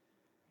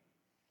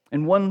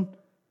 In one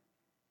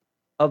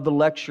of the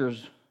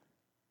lectures,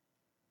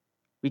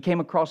 we came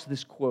across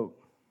this quote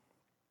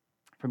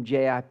from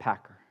J.I.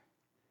 Packer.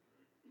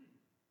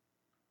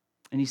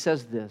 And he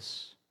says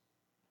this: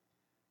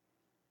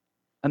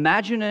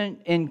 imagine an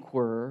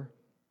inquirer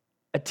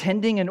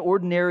attending an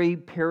ordinary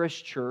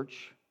parish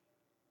church,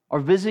 or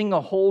visiting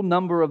a whole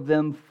number of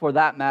them, for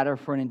that matter,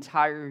 for an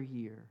entire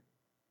year.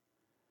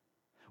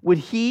 Would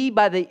he,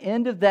 by the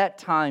end of that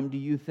time, do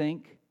you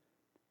think,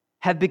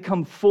 have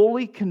become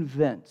fully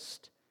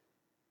convinced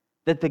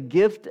that the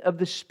gift of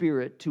the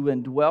Spirit to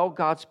indwell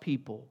God's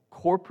people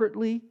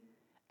corporately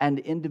and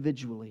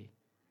individually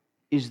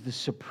is the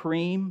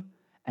supreme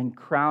and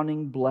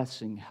crowning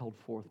blessing held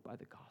forth by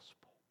the gospel?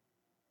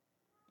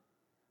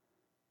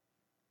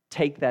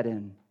 Take that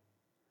in.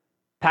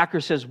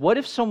 Packer says, what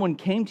if someone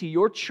came to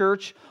your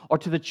church or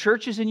to the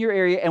churches in your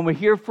area and were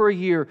here for a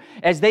year?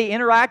 As they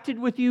interacted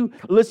with you,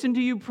 listened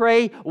to you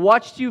pray,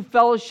 watched you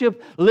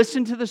fellowship,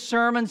 listened to the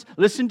sermons,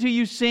 listened to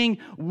you sing,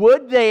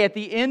 would they at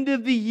the end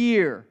of the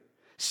year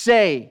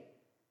say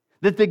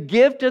that the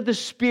gift of the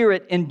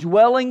Spirit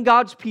indwelling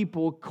God's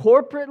people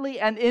corporately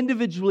and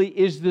individually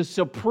is the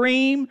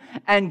supreme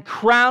and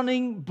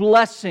crowning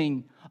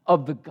blessing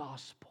of the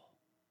gospel?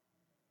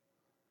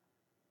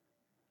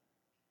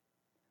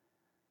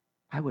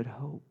 I would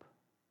hope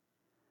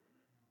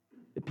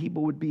that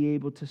people would be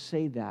able to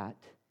say that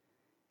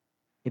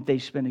if they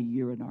spent a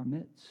year in our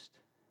midst.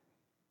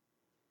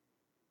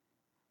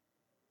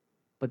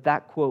 But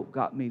that quote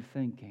got me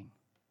thinking,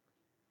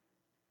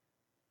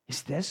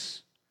 is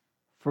this,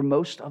 for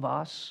most of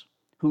us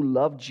who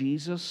love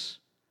Jesus,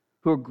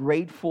 who are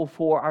grateful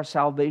for our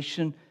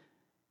salvation,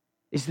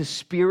 is the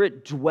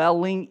Spirit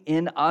dwelling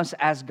in us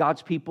as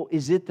God's people?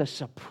 Is it the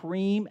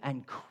supreme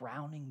and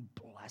crowning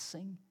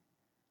blessing?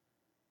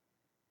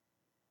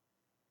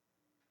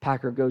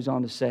 Packer goes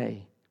on to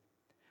say,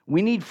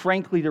 We need,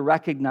 frankly, to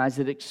recognize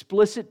that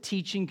explicit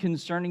teaching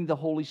concerning the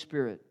Holy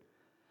Spirit,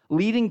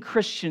 leading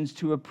Christians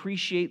to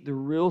appreciate the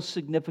real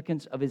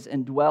significance of His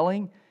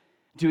indwelling,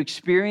 to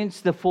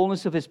experience the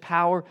fullness of His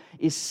power,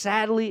 is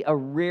sadly a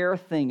rare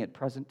thing at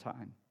present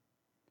time.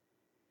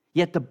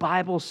 Yet the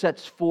Bible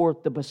sets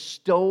forth the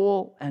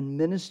bestowal and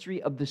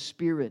ministry of the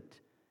Spirit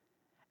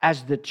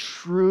as the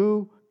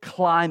true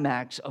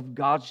climax of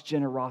God's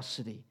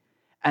generosity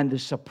and the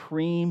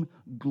supreme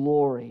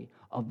glory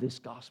of this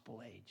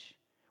gospel age.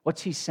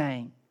 What's he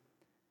saying?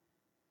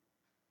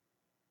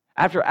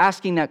 After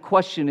asking that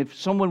question, if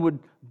someone would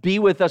be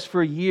with us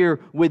for a year,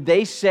 would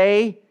they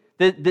say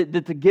that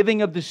the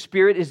giving of the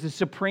Spirit is the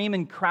supreme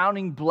and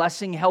crowning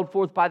blessing held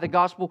forth by the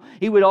gospel?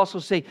 He would also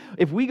say,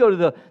 if we go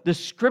to the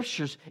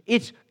Scriptures,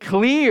 it's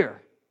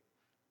clear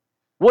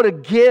what a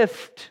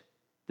gift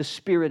the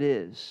Spirit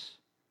is.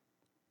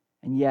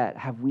 And yet,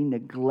 have we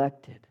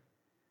neglected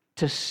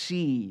to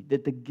see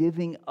that the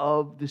giving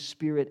of the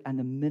Spirit and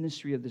the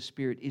ministry of the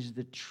Spirit is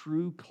the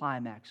true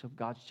climax of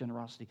God's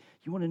generosity?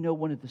 You want to know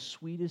one of the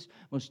sweetest,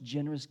 most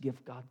generous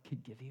gifts God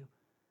could give you?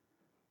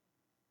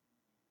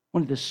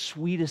 One of the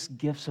sweetest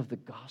gifts of the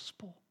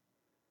gospel?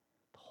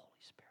 The Holy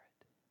Spirit.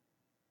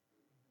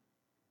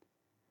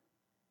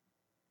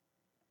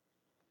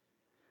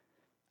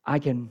 I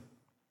can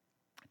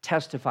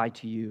testify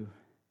to you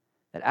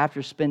that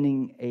after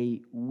spending a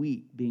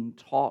week being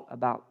taught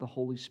about the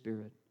Holy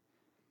Spirit,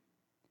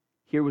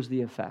 here was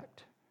the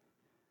effect.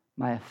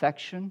 My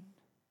affection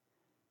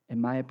and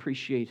my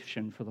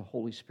appreciation for the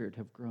Holy Spirit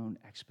have grown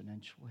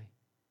exponentially.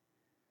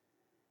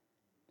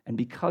 And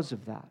because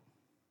of that,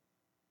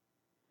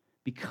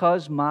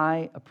 because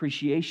my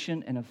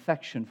appreciation and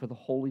affection for the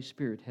Holy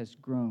Spirit has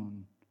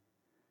grown,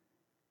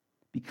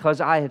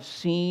 because I have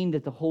seen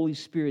that the Holy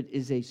Spirit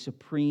is a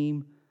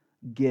supreme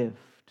gift,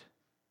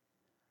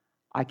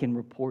 I can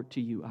report to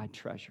you I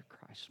treasure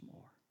Christ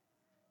more.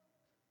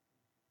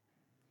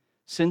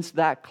 Since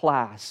that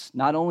class,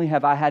 not only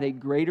have I had a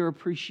greater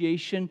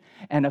appreciation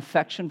and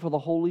affection for the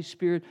Holy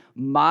Spirit,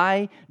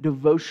 my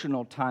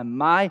devotional time,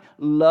 my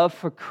love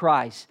for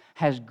Christ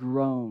has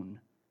grown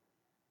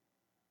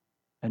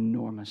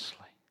enormously.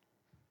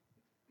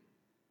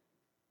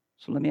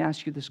 So let me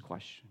ask you this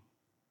question.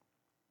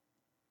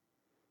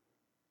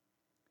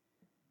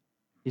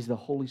 Is the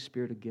Holy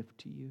Spirit a gift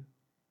to you?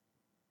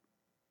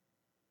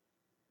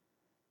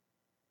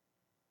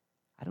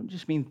 I don't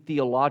just mean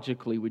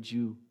theologically, would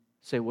you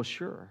say, well,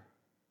 sure.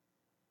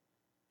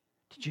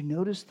 Did you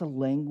notice the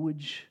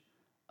language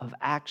of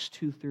Acts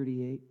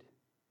 2:38?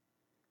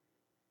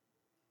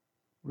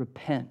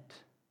 Repent.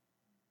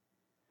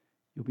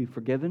 You'll be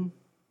forgiven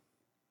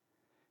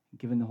and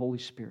given the Holy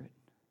Spirit.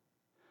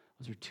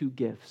 Those are two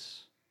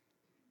gifts.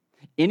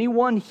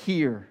 Anyone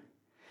here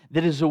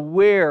that is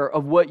aware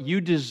of what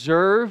you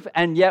deserve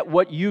and yet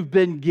what you've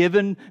been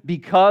given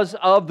because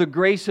of the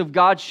grace of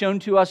God shown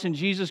to us in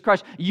Jesus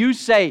Christ, you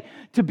say,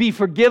 to be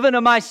forgiven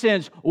of my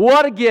sins,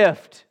 what a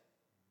gift.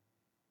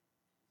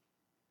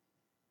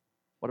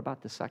 What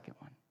about the second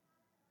one?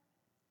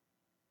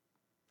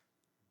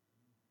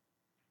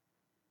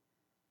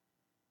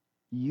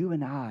 You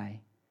and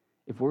I,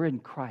 if we're in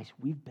Christ,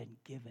 we've been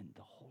given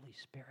the Holy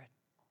Spirit.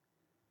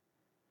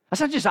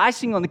 That's not just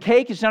icing on the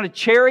cake. It's not a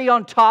cherry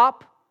on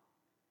top.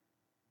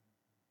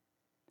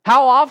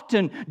 How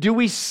often do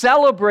we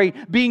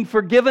celebrate being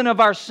forgiven of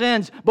our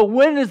sins? But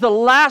when is the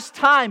last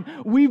time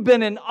we've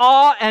been in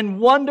awe and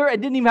wonder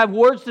and didn't even have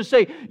words to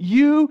say,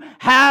 you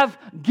have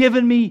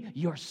given me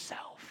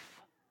yourself?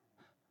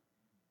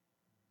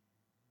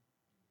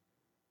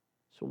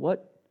 So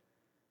what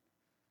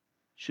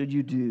should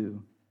you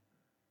do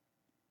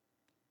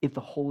if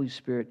the Holy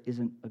Spirit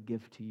isn't a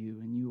gift to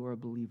you and you are a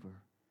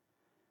believer?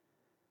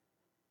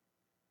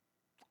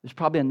 There's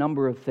probably a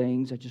number of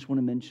things. I just want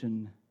to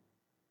mention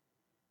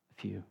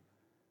you.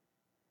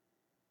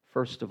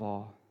 First of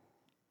all,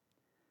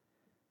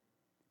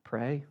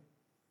 pray,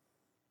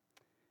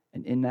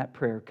 and in that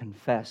prayer,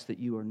 confess that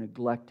you are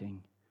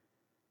neglecting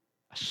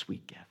a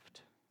sweet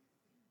gift.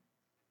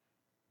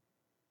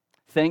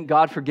 Thank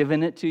God for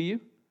giving it to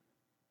you,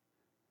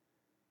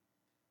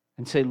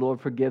 and say, Lord,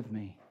 forgive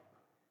me,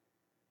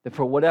 that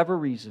for whatever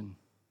reason,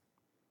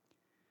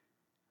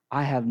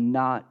 I have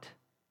not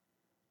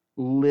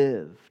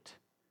lived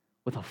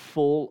with a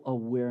full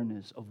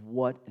awareness of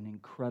what an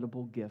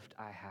incredible gift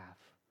I have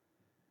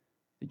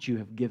that you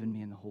have given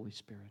me in the Holy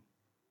Spirit.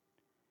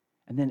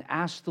 And then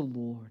ask the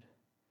Lord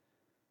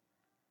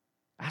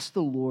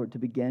to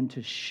begin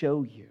to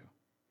show you,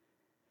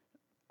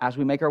 as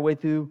we make our way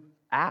through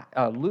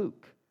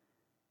Luke,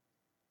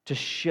 to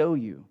show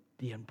you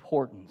the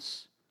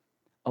importance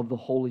of the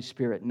Holy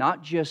Spirit,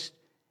 not just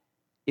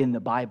in the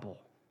Bible,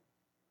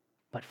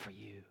 but for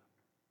you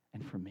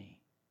and for me.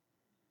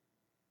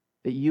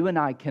 That you and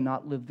I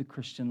cannot live the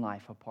Christian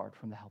life apart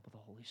from the help of the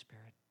Holy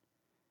Spirit.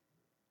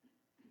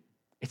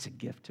 It's a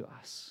gift to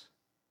us.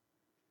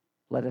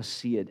 Let us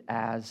see it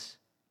as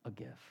a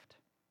gift.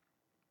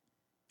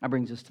 That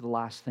brings us to the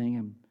last thing,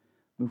 and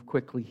move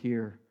quickly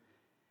here.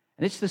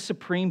 And it's the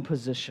supreme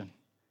position.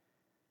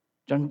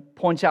 John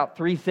points out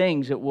three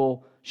things that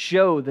will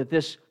show that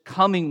this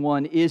coming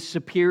one is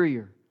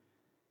superior.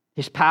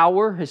 His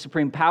power, his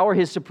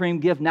supreme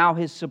gift, now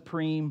his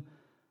supreme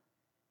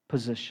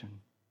position.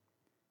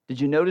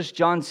 Did you notice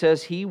John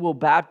says he will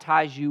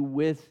baptize you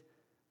with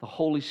the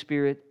Holy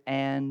Spirit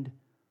and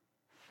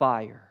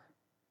fire?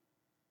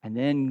 And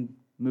then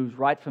moves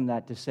right from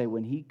that to say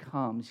when he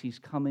comes, he's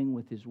coming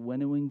with his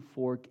winnowing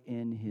fork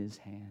in his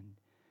hand.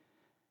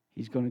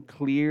 He's going to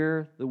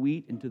clear the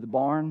wheat into the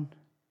barn,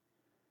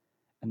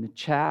 and the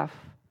chaff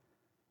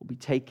will be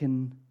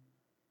taken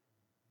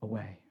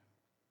away.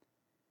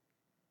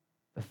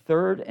 The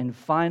third and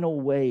final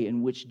way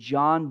in which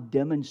John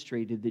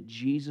demonstrated that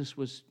Jesus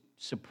was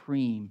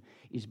supreme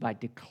is by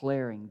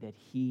declaring that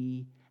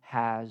he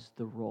has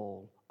the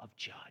role of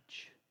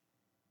judge.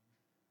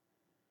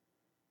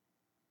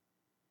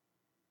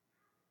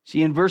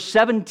 See, in verse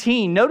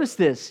 17, notice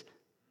this.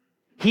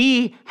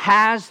 He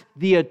has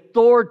the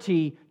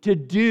authority to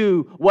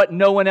do what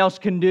no one else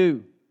can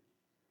do.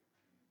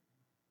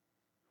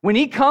 When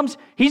he comes,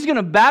 he's going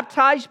to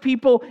baptize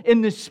people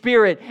in the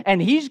Spirit,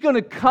 and he's going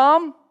to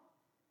come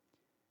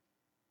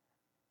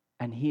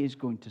and he is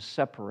going to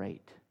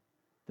separate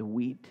the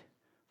wheat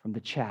from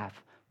the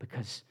chaff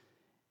because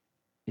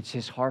it's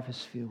his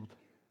harvest field.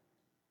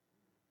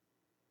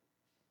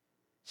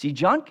 See,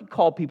 John could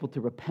call people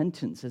to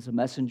repentance as a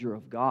messenger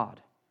of God,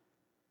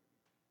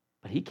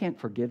 but he can't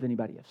forgive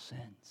anybody of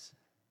sins.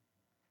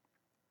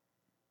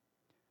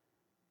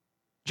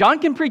 John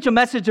can preach a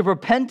message of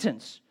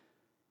repentance,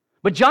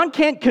 but John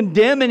can't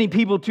condemn any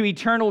people to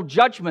eternal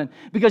judgment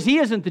because he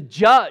isn't the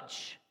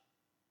judge.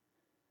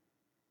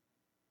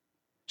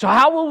 So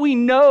how will we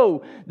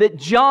know that,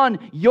 John,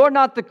 you're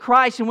not the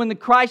Christ, and when the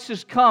Christ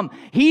has come,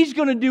 he's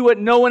going to do what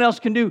no one else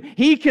can do.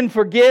 He can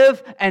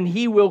forgive and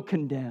he will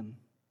condemn.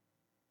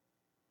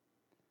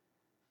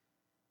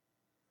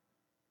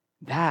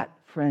 That,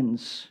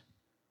 friends,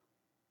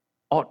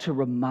 ought to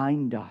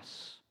remind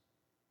us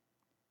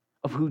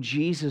of who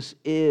Jesus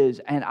is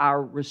and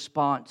our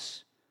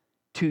response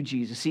to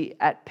Jesus. See,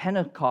 at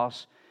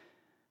Pentecost,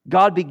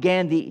 God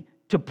began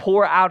to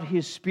pour out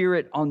His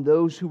Spirit on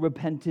those who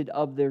repented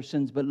of their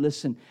sins. But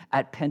listen,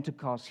 at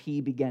Pentecost,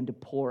 He began to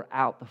pour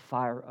out the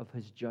fire of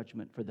His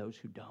judgment for those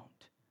who don't.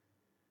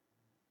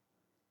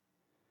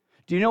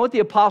 Do you know what the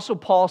Apostle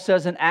Paul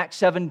says in Acts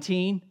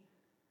 17?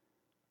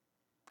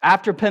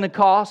 After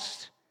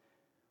Pentecost,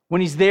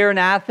 when he's there in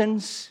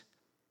Athens,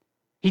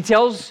 he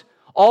tells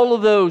all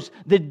of those,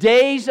 the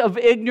days of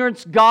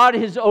ignorance God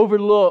has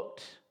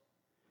overlooked,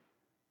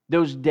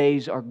 those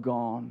days are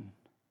gone.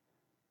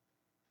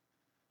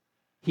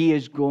 He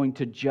is going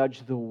to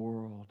judge the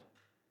world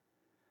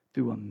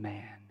through a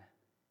man.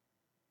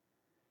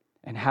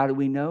 And how do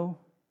we know?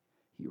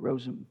 He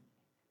rose him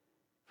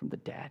from the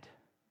dead.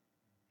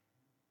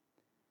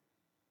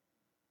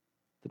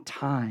 The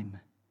time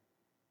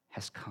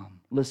has come.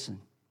 Listen,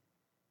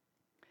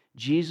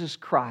 Jesus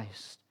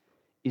Christ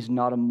is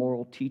not a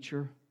moral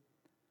teacher,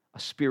 a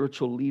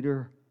spiritual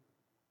leader,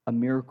 a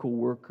miracle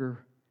worker.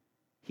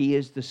 He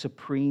is the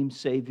supreme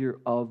Savior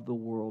of the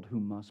world who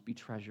must be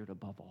treasured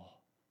above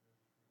all.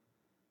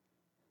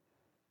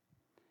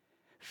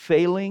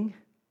 Failing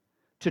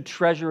to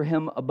treasure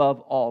Him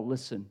above all,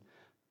 listen,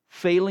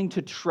 failing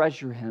to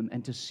treasure Him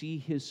and to see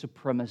His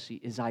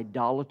supremacy is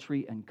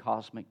idolatry and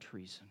cosmic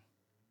treason.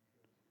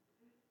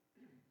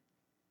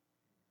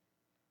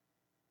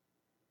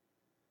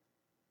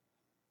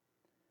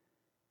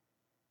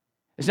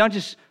 It's not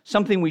just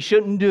something we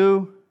shouldn't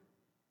do.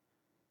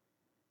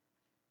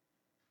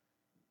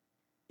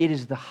 It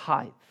is the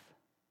height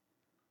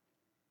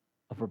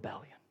of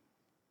rebellion.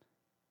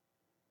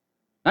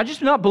 Not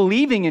just not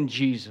believing in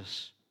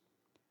Jesus.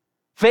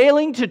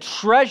 Failing to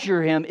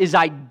treasure Him is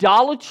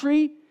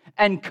idolatry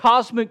and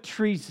cosmic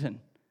treason.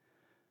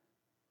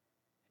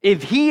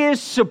 If He is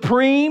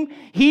supreme,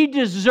 He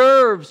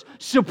deserves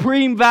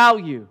supreme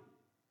value.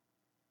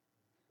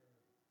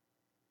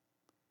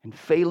 And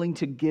failing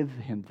to give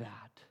Him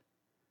that,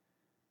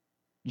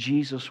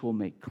 Jesus will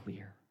make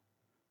clear.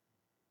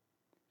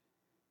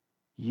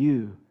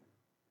 You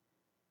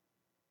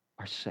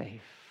are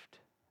saved.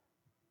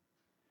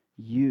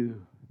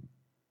 You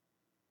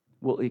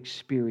will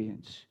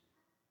experience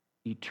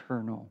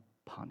eternal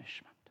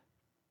punishment.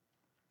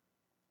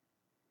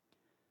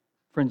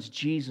 Friends,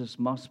 Jesus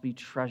must be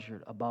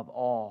treasured above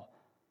all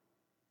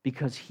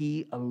because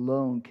He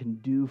alone can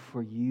do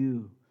for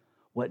you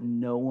what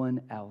no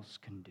one else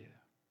can do.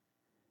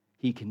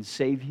 He can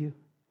save you,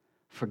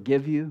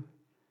 forgive you,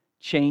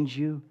 change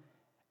you,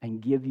 and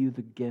give you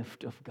the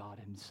gift of God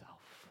Himself.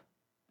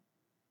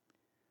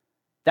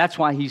 That's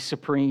why He's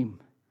supreme.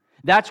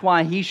 That's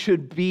why He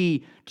should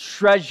be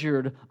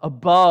treasured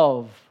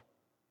above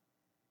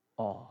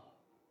all.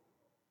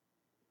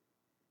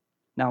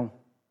 Now,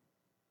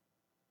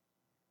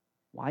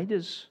 why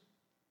does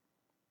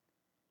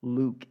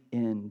Luke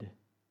end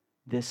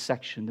this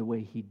section the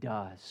way he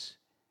does?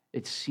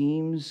 It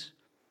seems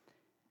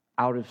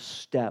out of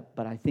step,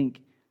 but I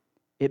think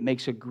it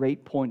makes a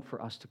great point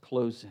for us to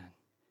close in.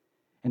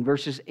 In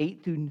verses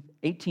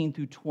 18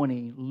 through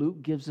 20,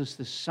 Luke gives us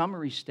the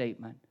summary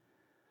statement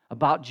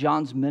about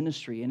John's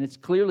ministry. And it's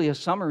clearly a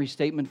summary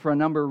statement for a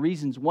number of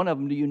reasons. One of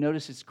them, do you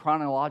notice it's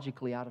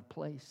chronologically out of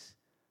place?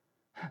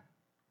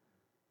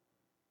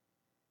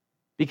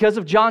 Because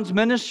of John's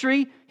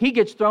ministry, he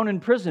gets thrown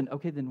in prison.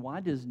 Okay, then why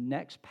does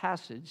next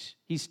passage,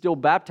 he's still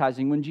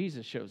baptizing when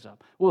Jesus shows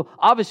up? Well,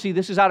 obviously,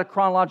 this is out of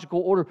chronological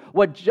order.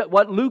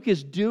 What Luke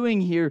is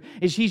doing here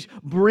is he's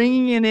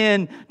bringing it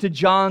in to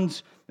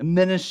John's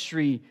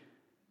ministry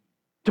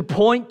to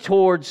point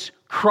towards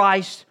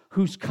Christ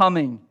who's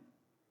coming.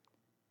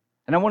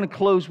 And I want to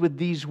close with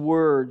these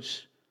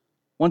words.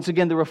 Once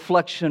again, the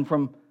reflection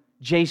from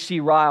J.C.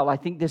 Ryle. I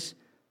think this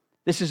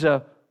is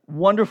a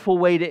wonderful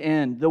way to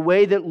end. The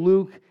way that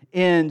Luke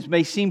ends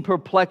may seem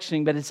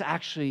perplexing, but it's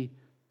actually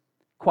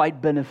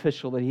quite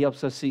beneficial that he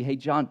helps us see, hey,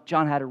 John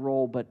had a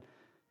role, but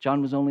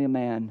John was only a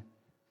man.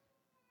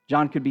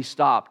 John could be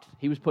stopped.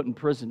 He was put in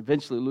prison,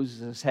 eventually loses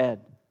his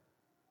head.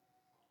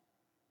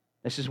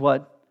 This is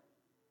what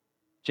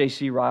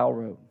J.C. Ryle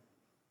wrote.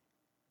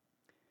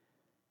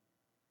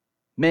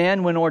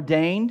 Man, when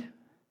ordained,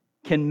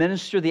 can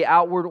minister the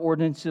outward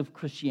ordinance of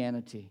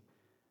Christianity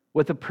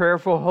with a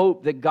prayerful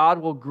hope that God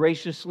will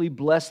graciously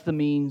bless the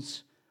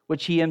means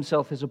which He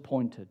Himself has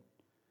appointed.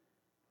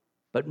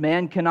 But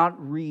man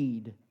cannot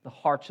read the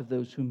hearts of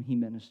those whom he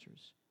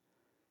ministers.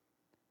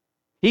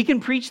 He can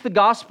preach the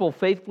gospel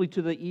faithfully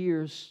to the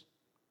ears,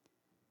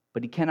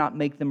 but he cannot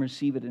make them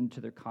receive it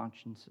into their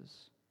consciences.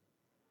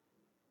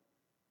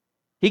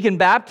 He can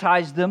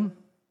baptize them,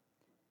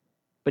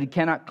 but he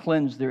cannot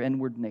cleanse their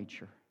inward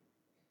nature.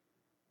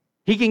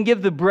 He can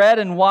give the bread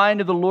and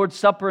wine of the Lord's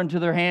Supper into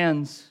their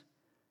hands,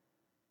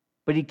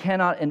 but he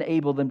cannot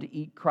enable them to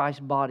eat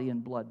Christ's body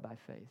and blood by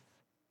faith.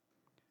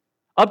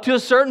 Up to a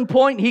certain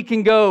point he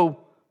can go,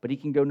 but he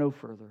can go no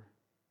further.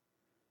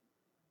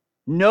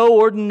 No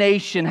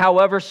ordination,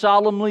 however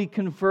solemnly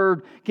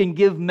conferred, can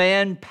give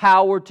man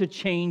power to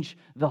change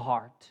the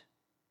heart.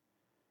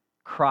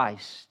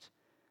 Christ,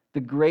 the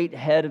great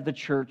head of the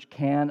church,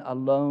 can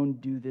alone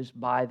do this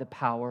by the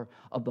power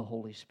of the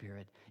Holy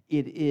Spirit.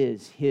 It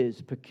is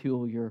His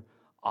peculiar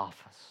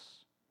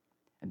office.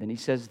 And then he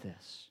says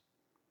this: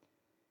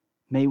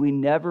 may we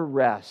never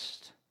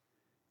rest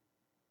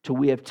till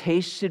we have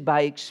tasted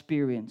by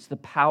experience the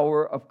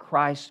power of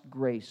Christ's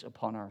grace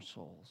upon our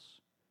souls.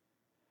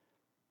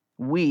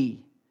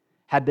 We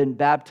have been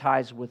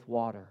baptized with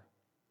water,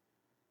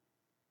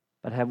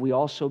 but have we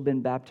also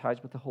been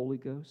baptized with the Holy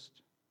Ghost?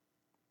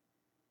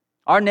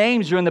 Our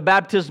names are in the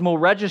baptismal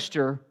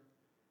register,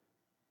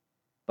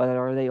 but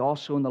are they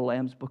also in the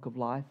Lamb's Book of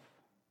Life?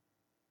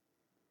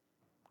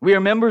 We are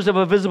members of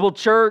a visible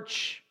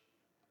church,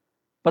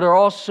 but are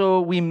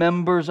also we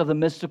members of the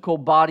mystical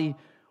body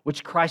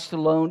which Christ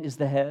alone is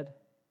the head?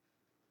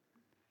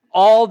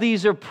 All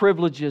these are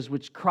privileges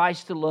which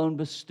Christ alone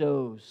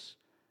bestows,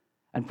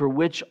 and for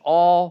which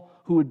all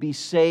who would be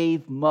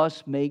saved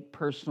must make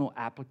personal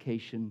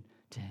application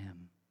to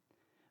Him.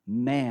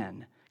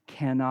 Man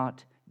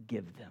cannot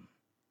give them.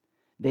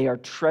 They are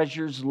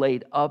treasures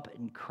laid up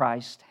in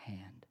Christ's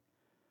hand.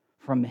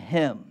 From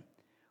Him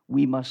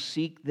we must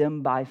seek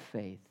them by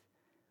faith,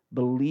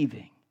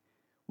 believing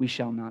we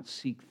shall not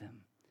seek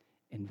them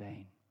in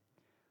vain.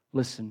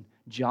 Listen,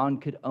 John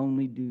could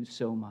only do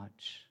so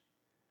much,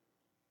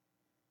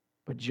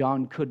 but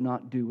John could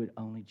not do what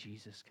only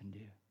Jesus can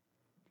do.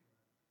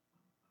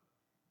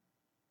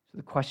 So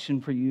the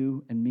question for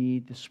you and me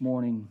this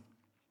morning: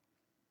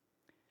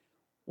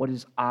 what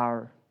is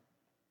our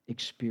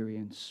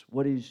experience?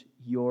 What is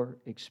your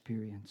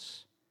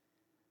experience?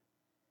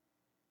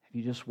 Have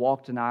you just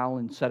walked an aisle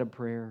and said a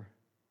prayer?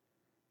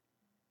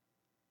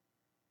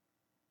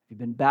 Have you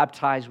been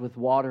baptized with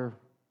water,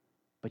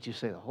 but you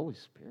say the Holy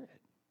Spirit?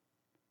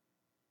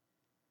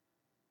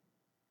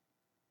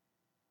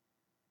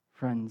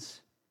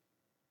 Friends,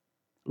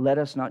 let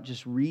us not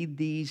just read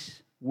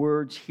these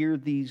words, hear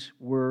these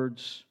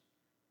words,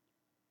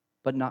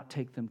 but not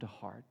take them to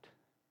heart.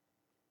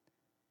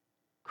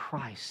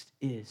 Christ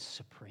is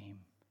supreme.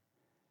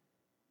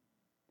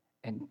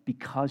 And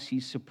because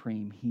He's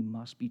supreme, He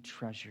must be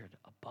treasured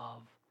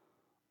above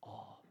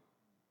all.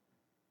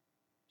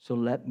 So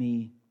let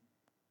me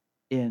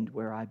end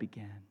where I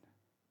began.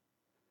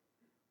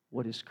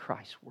 What is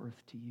Christ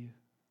worth to you?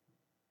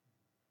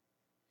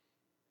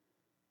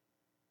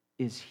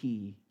 Is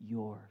He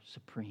your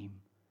supreme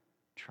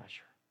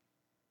treasure?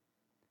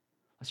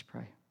 Let's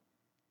pray.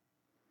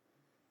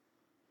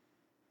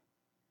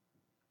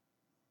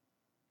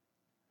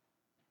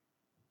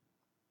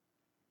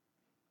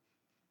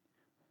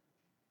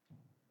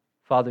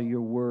 Father,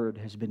 your word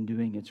has been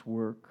doing its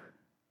work.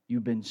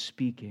 You've been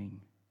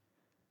speaking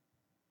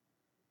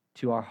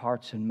to our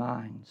hearts and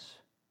minds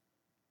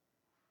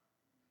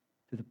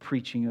through the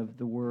preaching of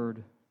the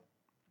word.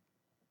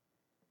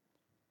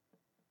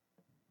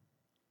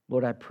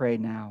 Lord, I pray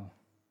now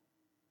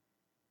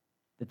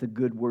that the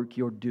good work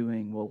you're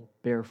doing will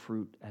bear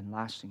fruit and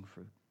lasting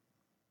fruit.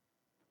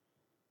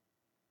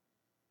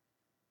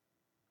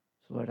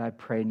 So Lord, I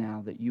pray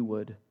now that you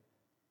would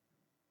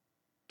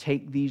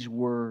take these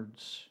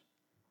words,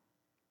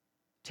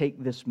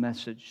 take this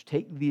message,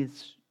 take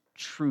this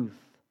truth,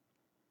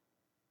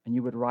 and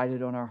you would write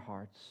it on our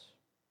hearts.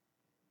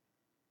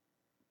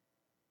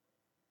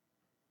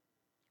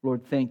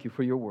 Lord, thank you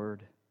for your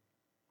word.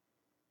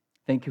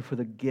 Thank you for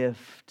the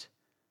gift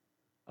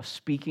of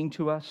speaking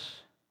to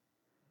us,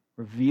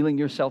 revealing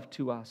yourself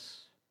to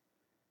us.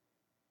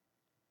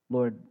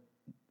 Lord,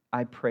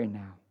 I pray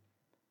now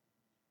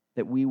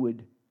that we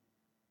would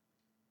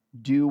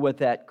do what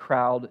that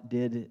crowd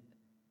did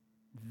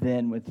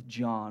then with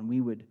John.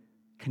 We would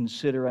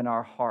consider in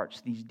our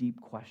hearts these deep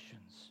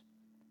questions.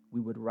 We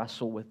would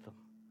wrestle with them.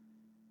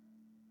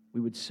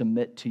 We would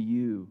submit to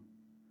you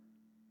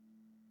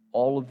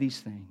all of these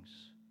things.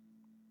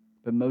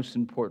 But most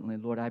importantly,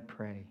 Lord, I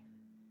pray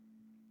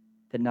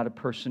that not a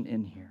person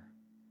in here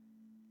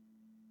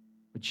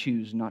would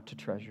choose not to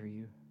treasure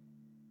you.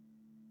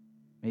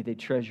 May they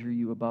treasure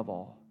you above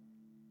all.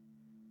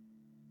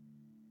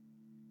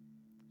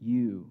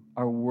 You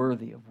are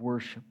worthy of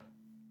worship.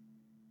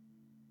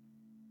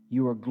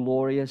 You are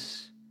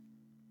glorious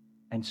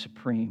and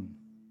supreme.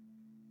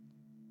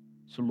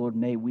 So, Lord,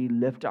 may we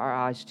lift our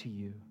eyes to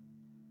you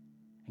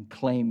and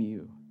claim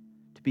you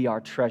to be our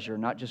treasure,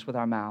 not just with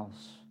our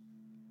mouths,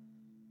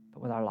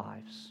 but with our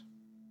lives.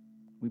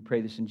 We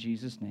pray this in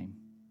Jesus' name.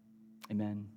 Amen.